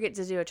 if we ever get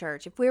to do a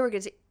church, if we ever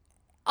get to,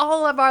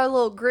 all of our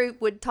little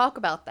group would talk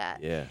about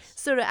that. Yes.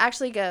 So to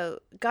actually go,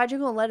 God, you're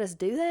going to let us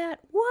do that?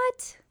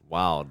 What?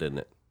 Wow, didn't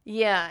it?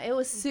 Yeah, it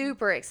was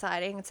super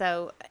exciting.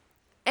 So,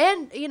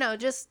 and, you know,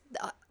 just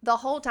the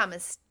whole time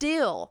is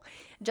still,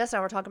 Justin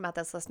and I were talking about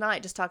this last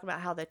night, just talking about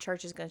how the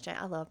church is going to change.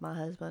 I love my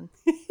husband.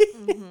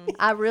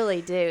 I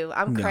really do.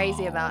 I'm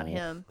crazy about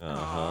him.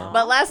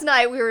 But last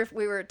night we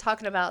were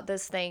talking about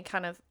this thing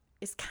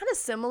it's kind of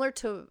similar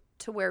to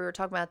where we were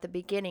talking about at the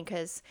beginning,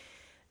 because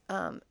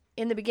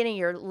in the beginning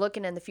you're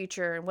looking in the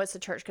future and what's the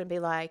church going to be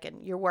like,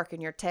 and you're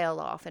working your tail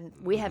off, and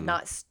we have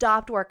not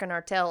stopped working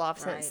our tail off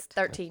since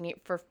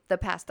for the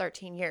past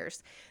 13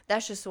 years.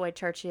 That's just the way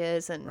church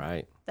is,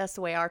 and that's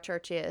the way our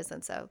church is.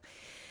 And so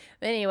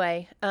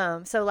anyway,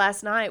 so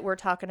last night we're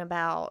talking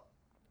about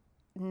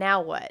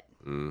now what?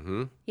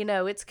 Mm-hmm. You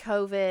know, it's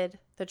COVID.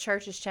 The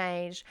church has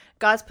changed.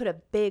 God's put a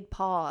big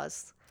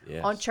pause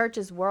on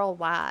churches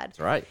worldwide. That's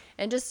right.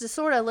 And just to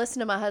sort of listen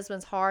to my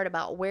husband's heart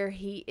about where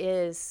he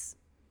is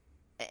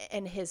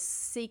and his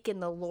seeking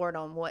the Lord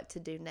on what to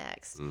do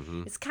next.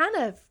 Mm-hmm. It's kind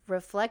of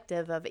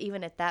reflective of,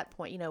 even at that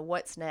point, you know,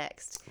 what's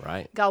next?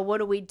 Right. God, what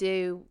do we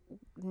do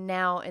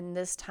now in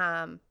this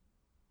time?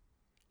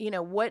 You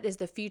know, what is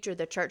the future of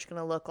the church going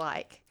to look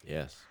like?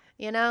 Yes.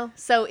 You know,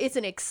 so it's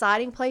an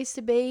exciting place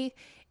to be.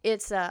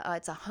 It's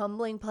a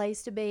humbling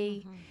place to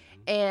be,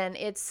 and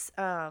it's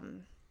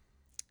and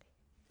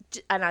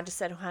I just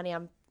said, honey,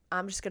 I'm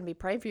just going to be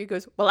praying for you. He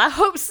goes, well, I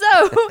hope so.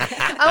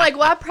 I'm like,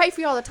 well, I pray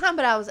for you all the time,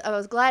 but I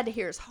was glad to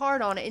hear his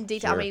heart on it in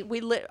detail. Sure. I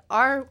mean,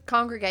 our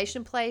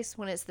congregation place,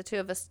 when it's the two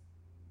of us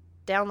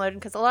downloading,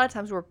 because a lot of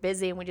times we're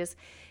busy and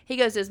he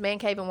goes to his man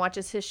cave and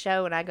watches his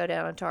show, and I go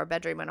down into our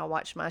bedroom and I'll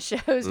watch my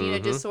shows, you know,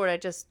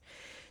 just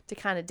to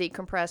kind of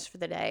decompress for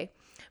the day.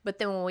 But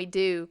then when we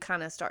do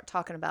kind of start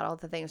talking about all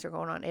the things that are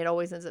going on, it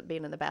always ends up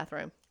being in the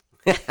bathroom.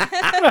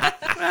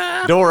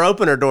 Door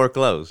open or door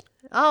closed?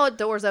 Oh,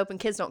 doors open.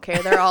 Kids don't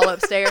care. They're all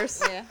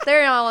upstairs.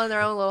 They're all in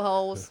their own little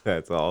holes.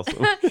 That's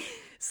awesome.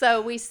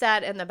 So we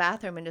sat in the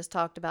bathroom and just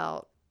talked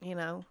about, you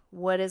know,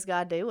 what is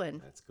God doing?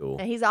 That's cool.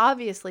 And he's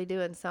obviously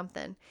doing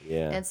something.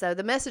 Yeah. And so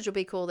the message will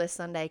be cool this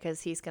Sunday,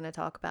 because he's going to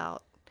talk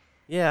about.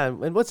 Yeah,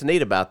 and what's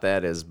neat about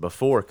that is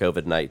before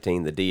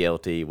COVID-19, the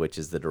DLT, which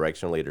is the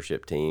Directional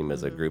Leadership Team,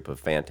 is a group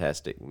of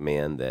fantastic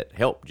men that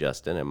helped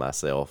Justin and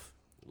myself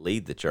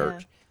lead the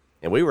church. Yeah.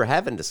 And we were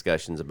having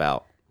discussions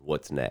about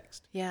what's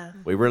next. Yeah.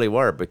 We really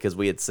were, because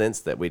we had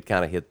sensed that we'd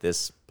kind of hit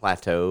this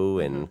plateau,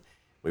 and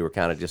we were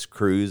kind of just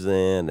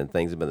cruising, and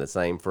things have been the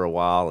same for a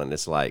while. And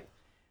it's like,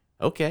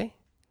 okay,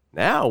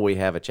 now we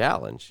have a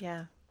challenge.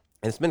 Yeah.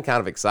 And it's been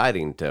kind of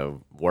exciting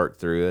to work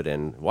through it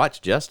and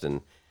watch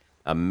Justin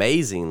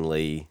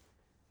amazingly,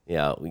 you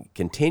know,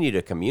 continue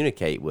to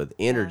communicate with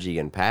energy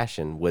and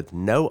passion with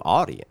no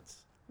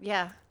audience.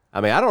 Yeah.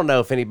 I mean, I don't know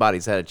if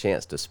anybody's had a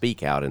chance to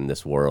speak out in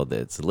this world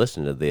that's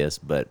listening to this,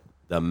 but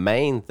the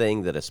main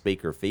thing that a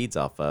speaker feeds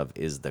off of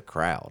is the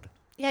crowd.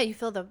 Yeah, you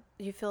feel the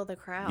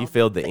crowd. You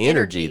feel the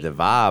energy, the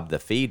vibe, the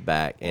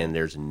feedback, and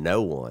there's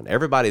no one.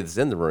 Everybody that's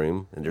in the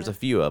room, and there's a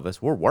few of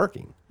us, we're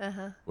working.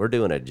 We're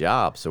doing a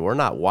job, so we're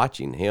not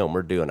watching him.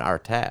 We're doing our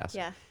task.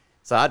 Yeah.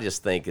 So I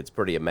just think it's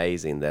pretty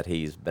amazing that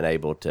he's been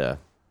able to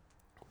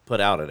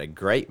put out a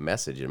great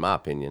message, in my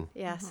opinion.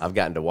 Yes. I've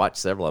gotten to watch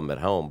several of them at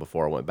home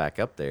before I went back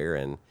up there,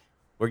 and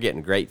we're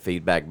getting great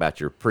feedback about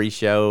your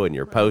pre-show and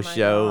your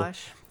post-show.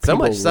 gosh. So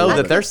much so love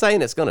that it. they're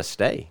saying it's going to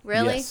stay.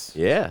 Really? Yes.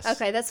 Yes.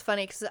 Okay, that's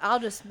funny, because I'll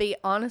just be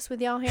honest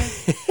with y'all here.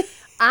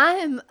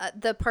 I'm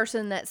the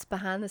person that's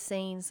behind the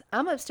scenes.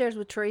 I'm upstairs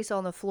with Teresa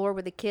on the floor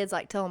with the kids,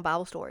 like telling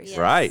Bible stories. Yes.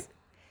 Right.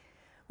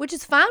 Which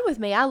is fine with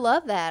me. I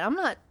love that. I'm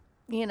not,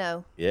 you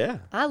know, Yeah.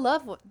 I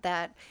love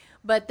that.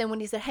 But then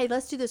when he said, hey,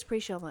 let's do this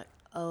pre-show, I'm like,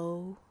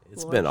 oh.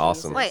 It's Lord been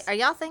awesome. Jesus. Wait, are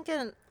y'all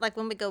thinking like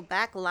when we go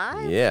back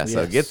live? Yeah.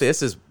 So Yes. get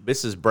this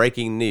is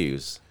breaking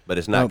news, but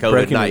it's not No,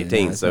 breaking news.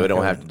 COVID-19, No, it's so we not don't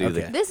COVID. have to do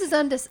the Okay. This is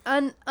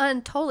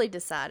totally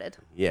decided.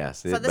 yes.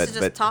 So this is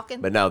just talking?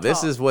 But no,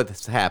 this Talk. is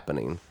what's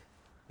happening,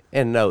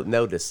 and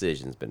no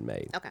decision's been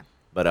made. Okay.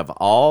 But of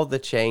all the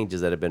changes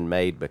that have been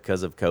made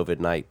because of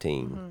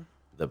COVID-19,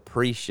 the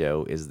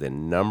pre-show is the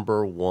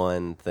number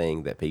one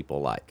thing that people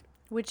like.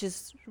 Which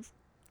is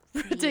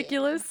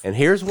ridiculous. And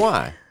here's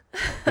why.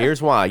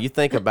 Here's why. You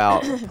think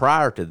about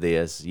prior to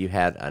this, you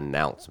had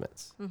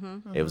announcements.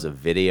 It was a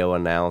video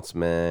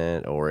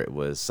announcement, or it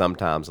was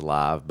sometimes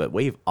live, but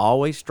we've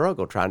always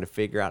struggled trying to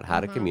figure out how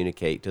to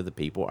communicate to the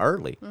people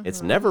early.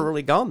 It's never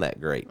really gone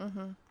that great.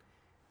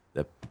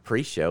 The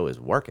pre-show is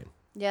working.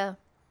 Yeah.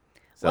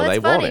 So well, they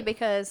it's want funny it.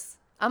 because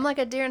I'm like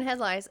a deer in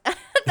headlights.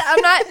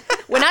 I'm not.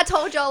 When I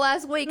told y'all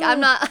last week,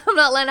 I'm not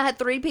letting. I had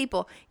 3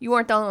 people. You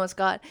weren't the only one,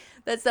 Scott,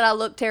 that said I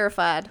looked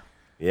terrified.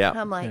 Yeah. And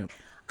I'm like,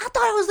 I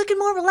thought I was looking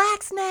more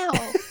relaxed now.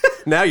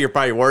 Now you're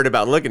probably worried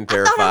about looking I thought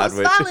I terrified. was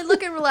which- finally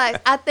looking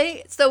relaxed. I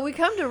think so. We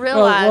come to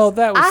realize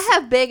that was- I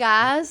have big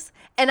eyes,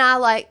 and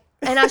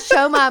I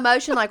show my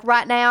emotion like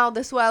right now.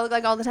 This is what I look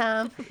like all the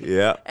time.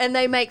 Yeah. And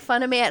they make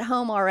fun of me at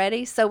home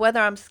already. So whether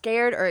I'm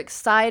scared or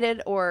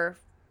excited or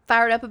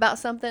fired up about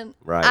something,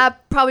 Right. I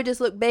probably just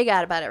look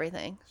big-eyed about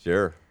everything.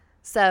 Sure.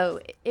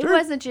 So it Sure.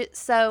 wasn't just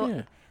so.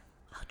 Yeah.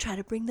 I'll try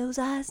to bring those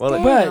eyes Well,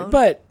 down.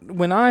 But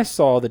when I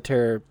saw the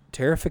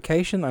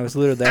terrification, I was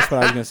literally, that's what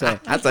I was going to say.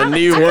 That's a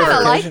new I word.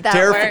 kinda like that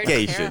word.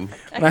 Terrification.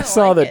 When I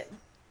saw the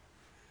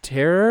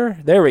terror,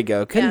 there we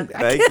go. Couldn't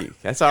Thank you.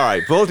 That's all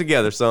right. Pull it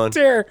together, son.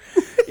 terror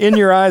in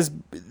your eyes.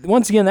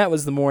 Once again, that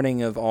was the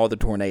morning of all the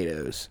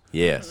tornadoes.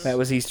 Yes. That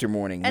was Easter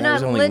morning. And that I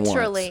was only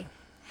literally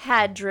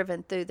had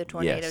driven through the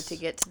tornado Yes. to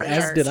get to the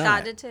As church. did I.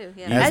 Scott did too.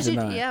 Yeah. As As did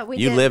you, I. yeah, we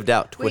You did. lived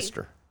out We-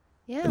 Twister.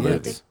 Yeah, The we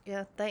movies. did,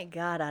 yeah. Thank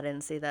God I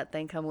didn't see that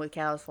thing coming with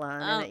cows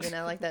flying in it. You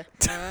know, like that.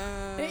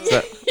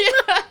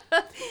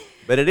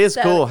 But it is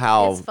So, cool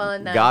how it's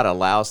fun, though. God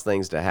allows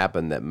things to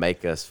happen that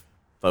make us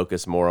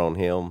focus more on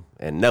Him.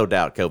 And no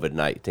doubt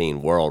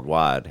COVID-19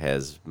 worldwide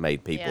has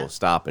made people Yeah.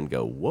 stop and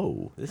go,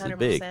 whoa, this is 100%.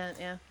 big.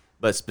 Yeah.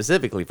 But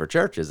specifically for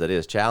churches, it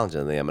is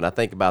challenging them. And I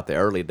think about the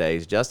early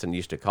days. Justin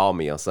used to call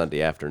me on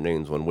Sunday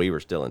afternoons when we were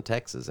still in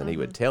Texas, and he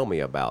would tell me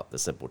about the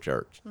Simple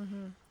Church.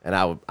 And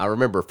I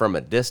remember from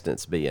a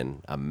distance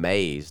being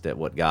amazed at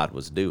what God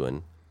was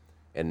doing.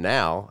 And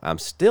now I'm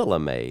still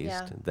amazed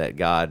Yeah. that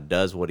God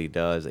does what He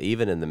does,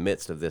 even in the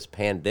midst of this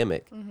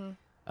pandemic.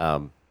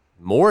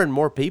 More and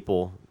more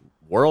people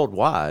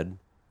worldwide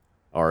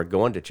are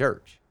going to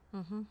church.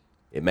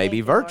 It may Thank be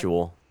you, Lord.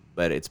 virtual,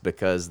 but it's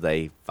because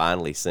they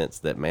finally sense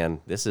that,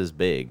 man, this is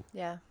big.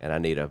 Yeah. And I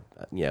need a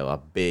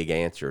big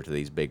answer to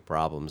these big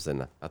problems,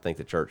 and I think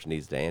the church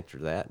needs to answer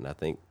that. And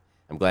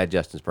I'm glad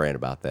Justin's praying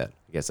about that.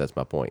 I guess that's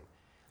my point.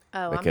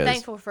 Oh, Because- I'm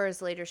thankful for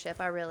his leadership.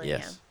 I really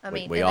Yes, am. I we-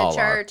 mean, we in all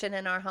the are. church and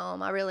in our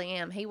home, I really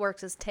am. He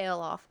works his tail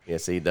off.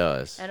 Yes, he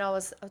does. And I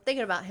was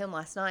thinking about him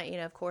last night,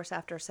 of course,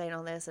 after saying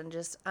all this, and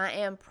just, I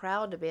am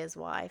proud to be his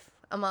wife.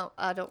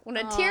 I don't want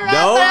to tear up,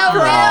 Don't but I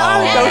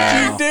cry! will.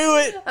 Don't you do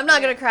it! I'm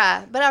not going to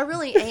cry, but I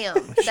really am.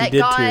 that did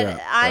God, tear up.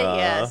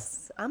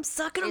 yes, I'm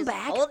sucking him He's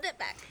back. holding it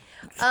back.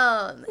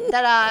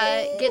 That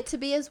I get to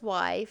be his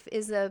wife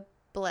is a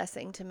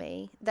blessing to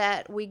me.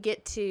 That we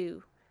get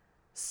to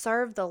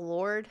serve the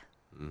Lord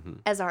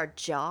as our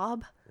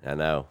job. I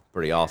know.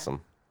 Pretty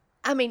awesome.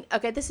 I mean,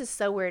 okay, this is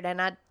so weird,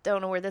 and I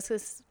don't know where this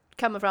is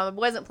coming from. I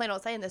wasn't planning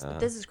on saying this, but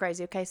this is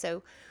crazy. Okay,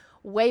 so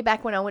way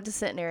back when I went to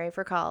Centenary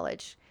for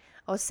college,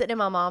 I was sitting in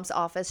my mom's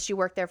office. She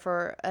worked there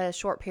for a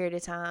short period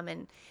of time,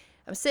 and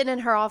I'm sitting in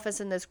her office,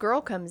 and this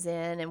girl comes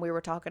in, and we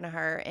were talking to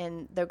her,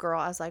 and the girl,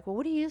 I was like, well,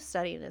 what are you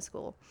studying in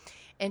school?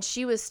 And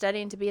she was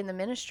studying to be in the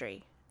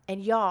ministry.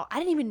 And y'all, I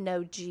didn't even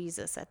know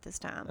Jesus at this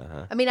time.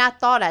 I mean, I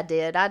thought I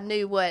did. I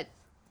knew what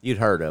You'd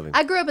heard of him.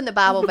 I grew up in the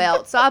Bible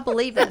Belt, so I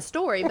believe that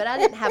story, but I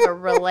didn't have a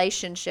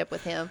relationship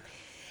with him.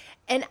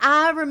 And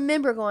I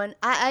remember going,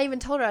 I even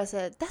told her, I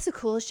said, that's the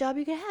coolest job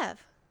you could have.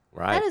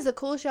 Right. That is the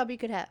coolest job you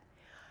could have.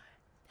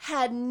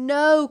 Had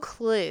no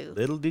clue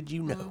Little did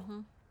you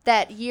know.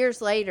 that years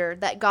later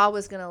that God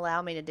was going to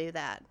allow me to do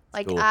that.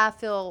 Like, Cool. I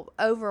feel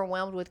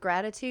overwhelmed with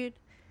gratitude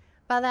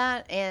by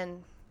that,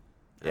 and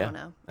I Yeah, don't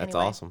know. that's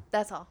Anyway, awesome.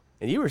 That's all.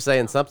 And you were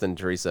saying something,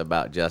 Teresa,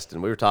 about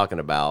Justin. We were talking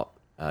about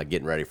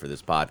getting ready for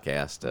this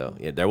podcast.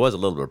 There was a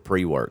little bit of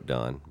pre-work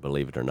done,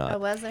 believe it or not. Oh,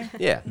 was there?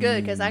 Yeah.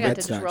 Good, because I got to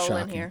That's just not roll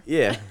in shocking. here.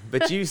 Yeah,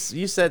 but you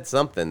said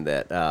something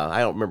that I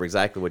don't remember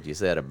exactly what you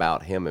said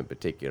about him in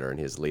particular and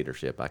his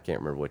leadership. I can't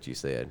remember what you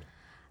said.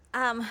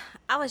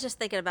 I was just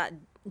thinking about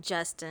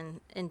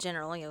Justin in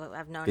general.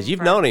 I've known him Because you've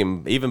for- known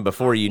him even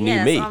before you knew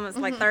yes, me. almost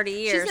like 30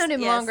 years. She's known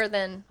him yes. longer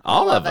than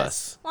All of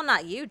us. Well,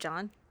 not you,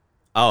 John.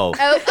 Oh,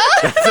 Oh,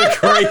 that's a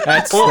great.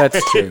 That's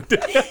true.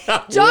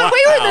 John,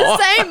 we were in the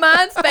same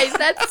mind space.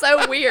 That's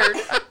so weird.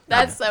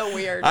 That's so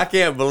weird. I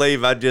can't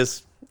believe I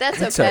just. That's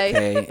It's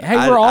okay. okay.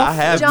 Hey, we're all. I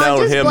have John, known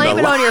just him blame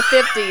the it on your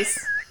 50s.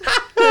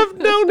 I've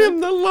known him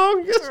the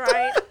longest.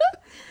 Right.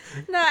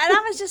 No, and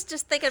I was just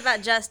thinking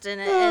about Justin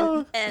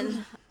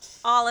and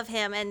all of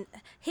him, and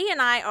he and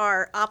I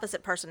are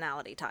opposite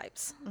personality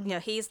types. You know,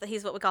 he's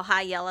what we call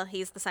high yellow.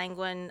 He's the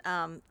sanguine,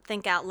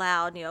 think out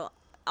loud.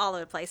 All over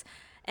the place,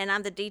 and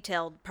I'm the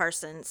detailed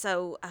person.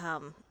 So I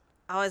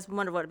always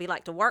wondered what it'd be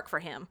like to work for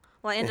him.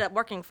 Well, I ended up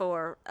working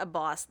for a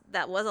boss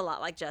that was a lot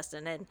like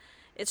Justin, and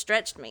it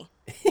stretched me.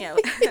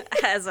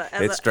 As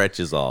It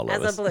stretches all of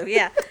as us. a blue,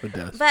 yeah. It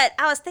does. But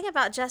I was thinking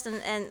about Justin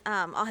and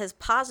all his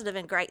positive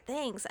and great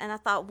things, and I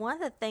thought one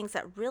of the things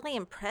that really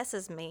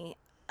impresses me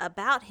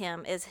about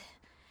him is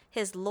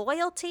his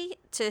loyalty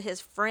to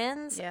his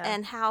friends Yeah.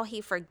 and how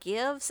he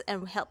forgives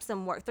and helps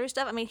them work through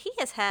stuff. I mean, he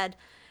has had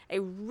a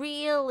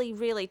really,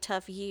 really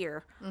tough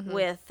year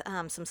with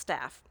some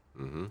staff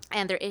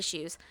and their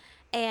issues.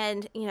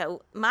 And,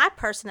 my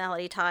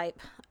personality type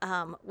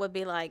would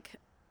be like,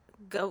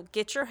 go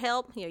get your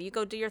help. You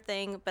go do your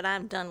thing, but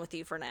I'm done with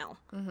you for now.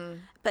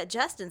 But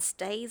Justin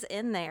stays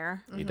in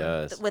there He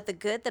does. with the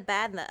good, the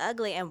bad, and the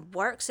ugly and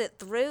works it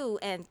through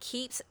and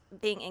keeps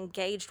being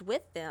engaged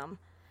with them.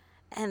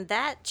 And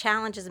that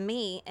challenges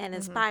me and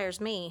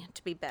inspires me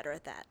to be better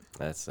at that.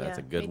 That's Yeah, a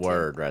me good too.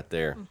 word right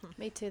there.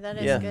 Me too. That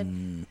is Yeah.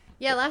 good.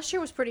 Yeah, last year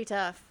was pretty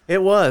tough.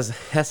 It was.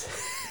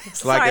 It's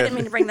Sorry, like I didn't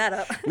mean to bring that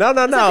up. No.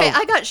 Okay,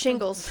 I got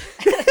shingles.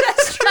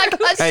 I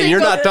got Hey, you're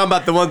not shingles. talking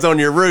about the ones on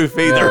your roof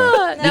either.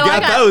 You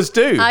got those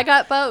too. I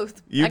got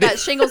both. You I got did?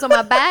 shingles on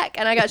my back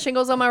and I got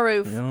shingles on my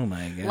roof Oh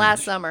my god.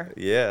 last summer.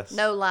 Yes.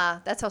 No lie.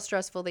 That's how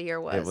stressful the year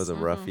was. It was a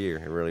rough year.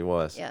 It really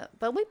was. Yeah,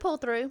 but we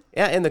pulled through.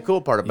 Yeah, and the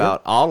cool part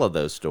about all of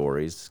those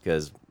stories,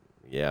 because,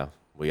 yeah,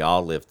 we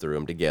all lived through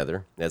them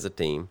together as a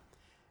team.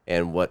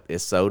 And what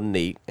is so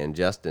neat, and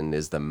Justin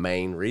is the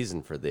main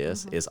reason for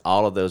this, is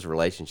all of those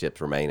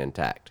relationships remain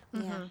intact.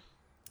 Yeah.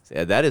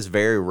 So that is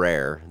very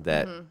rare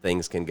that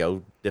things can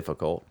go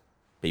difficult.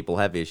 People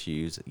have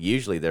issues.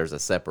 Usually there's a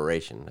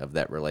separation of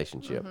that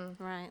relationship.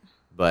 Right.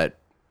 But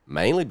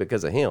mainly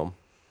because of him,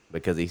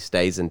 because he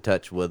stays in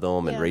touch with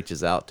them and Yeah.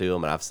 reaches out to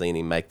them. And I've seen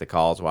him make the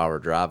calls while we're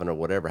driving or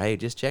whatever. Hey,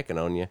 just checking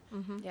on you.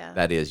 Yeah.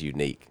 That is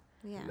unique.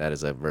 Yeah. That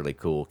is a really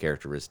cool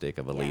characteristic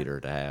of a leader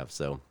to have.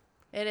 So,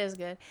 It is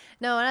good.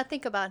 No, and I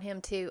think about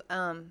him too.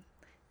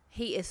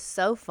 He is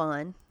so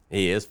fun.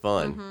 he is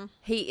fun.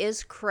 He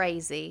is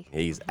crazy.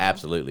 He's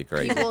absolutely He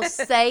crazy. will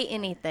say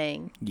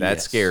anything. That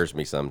Yes. scares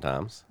me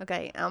sometimes.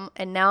 Okay,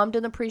 and now I'm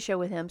doing the pre-show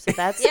with him, so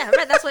that's Yeah,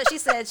 right. That's what she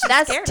said. She's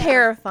that's scared of.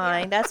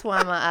 terrifying. That's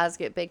why my eyes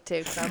get big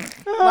too. 'Cause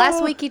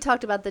last week he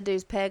talked about the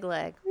dude's peg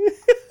leg.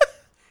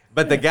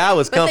 But the guy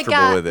was But the comfortable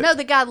guy, with it. no,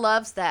 the guy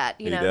loves that,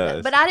 you He know.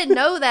 does. But I didn't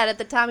know that at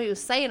the time he was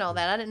saying all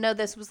that. I didn't know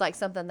this was like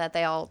something that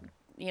they all,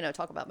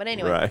 talk about. But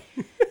anyway, Right.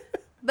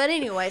 But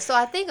anyway, so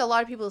I think a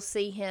lot of people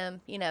see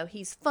him,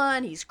 he's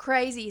fun, he's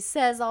crazy, he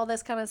says all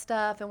this kind of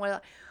stuff and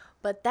whatnot.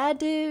 But that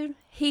dude,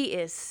 he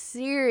is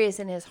serious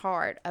in his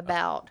heart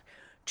about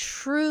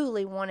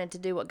truly wanting to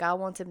do what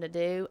God wants him to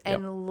do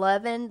and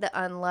loving the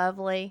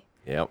unlovely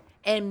Yep.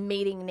 and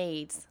meeting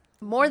needs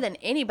more than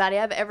anybody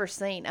I've ever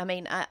seen. I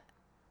mean,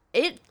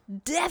 it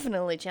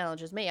definitely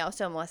challenges me. I was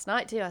telling him last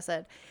night too. I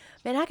said,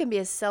 man, I can be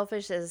as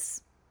selfish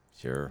as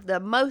Sure. the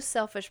most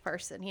selfish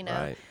person,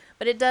 Right.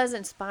 but it does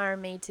inspire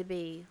me to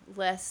be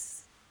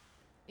less,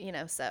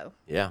 so.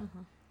 Yeah.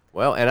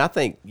 Well, and I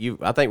think we're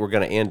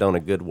going to end on a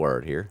good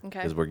word here Okay.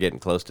 because we're getting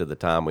close to the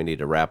time we need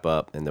to wrap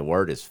up, and the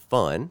word is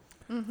fun.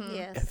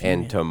 Yes.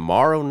 And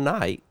tomorrow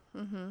night,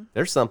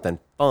 there's something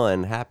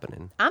fun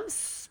happening.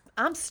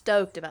 I'm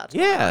stoked about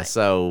tomorrow Yeah. night.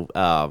 So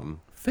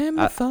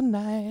Family fun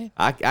night.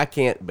 I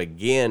can't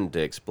begin to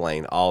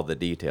explain all the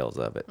details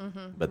of it,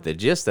 but the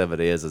gist of it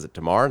is that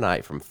tomorrow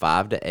night from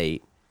 5 to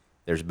 8,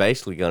 there's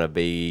basically going to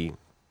be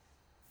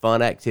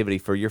fun activity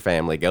for your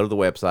family. Go to the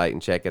website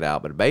and check it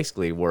out. But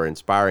basically, we're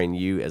inspiring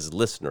you as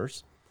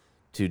listeners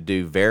to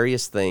do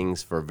various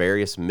things for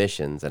various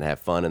missions and have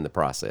fun in the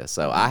process.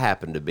 So I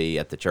happen to be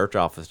at the church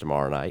office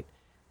tomorrow night,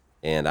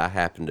 and I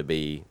happen to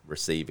be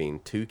receiving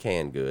 2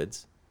 canned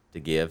goods to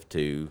give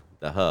to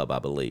the hub, I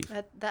believe.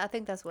 I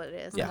think that's what it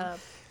is. Yeah. the hub.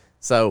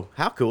 So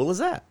how cool is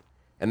that?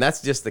 And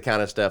that's just the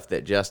kind of stuff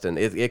that Justin,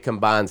 it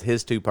combines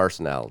his 2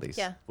 personalities,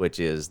 Yeah. which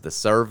is the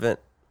servant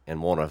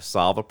and want to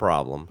solve a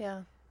problem,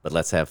 Yeah. but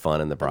let's have fun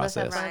in the Let's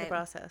have process. fun in the Right.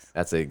 process.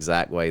 That's the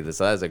exact way.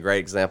 So that's a great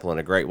example and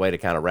a great way to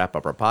kind of wrap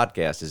up our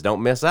podcast is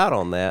don't miss out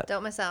on that.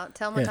 Don't miss out.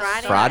 Tell them Yeah. what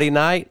time. Friday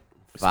night,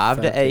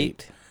 5 to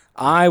 8.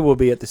 I will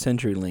be at the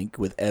CenturyLink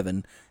with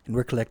Evan, and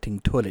we're collecting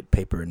toilet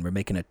paper, and we're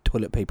making a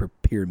toilet paper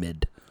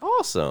pyramid.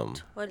 Awesome.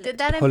 What Did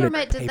that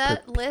Toilet did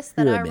that paper list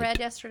that I pyramid. read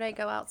yesterday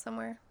go out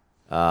somewhere?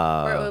 Or it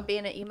Uh, would be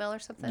in an email or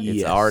something? Yeah. it's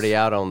Yes. already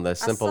out on the I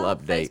simple saw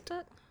update.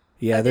 Facebook.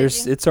 Yeah, did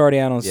there's you? it's already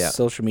out on Yeah.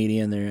 social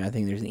media, and there I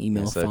think there's an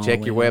email. So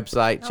check your following.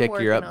 website, I'm check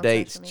your working on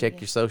updates, social check media.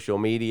 your social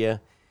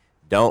media.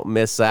 Don't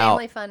miss out.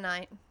 Family fun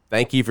night.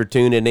 Thank you for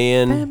tuning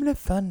in. Family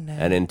fun night.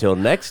 And until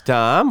next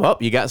time,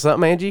 you got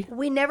something, Angie?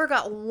 We never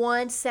got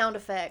one sound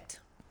effect.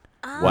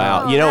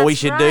 Wow. Oh, You know what we that's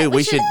should right. do?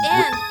 We should-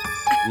 end.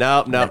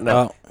 No.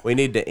 Oh. We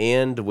need to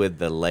end with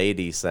the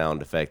lady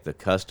sound effect, the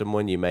custom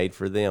one you made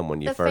for them when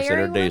you The first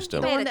fairy introduced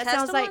one? them. The Made one a that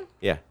sounds custom like one?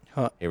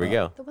 Yeah. Here we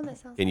go. the one that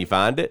sounds. Can you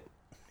find it?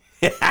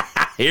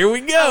 Here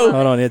we go.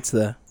 Hold on, it's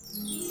the.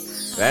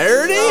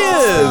 There it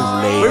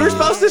is. We were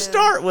supposed to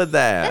start with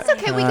that.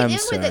 That's okay. We can I'm end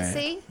with it. sorry.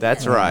 See.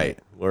 That's right.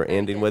 We're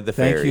ending with the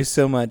Thank fairies. you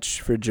so much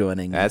for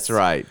joining. That's us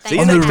right. Thank See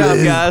you you. next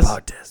time,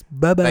 guys.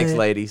 Bye bye. Thanks,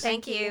 ladies.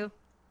 Thank you.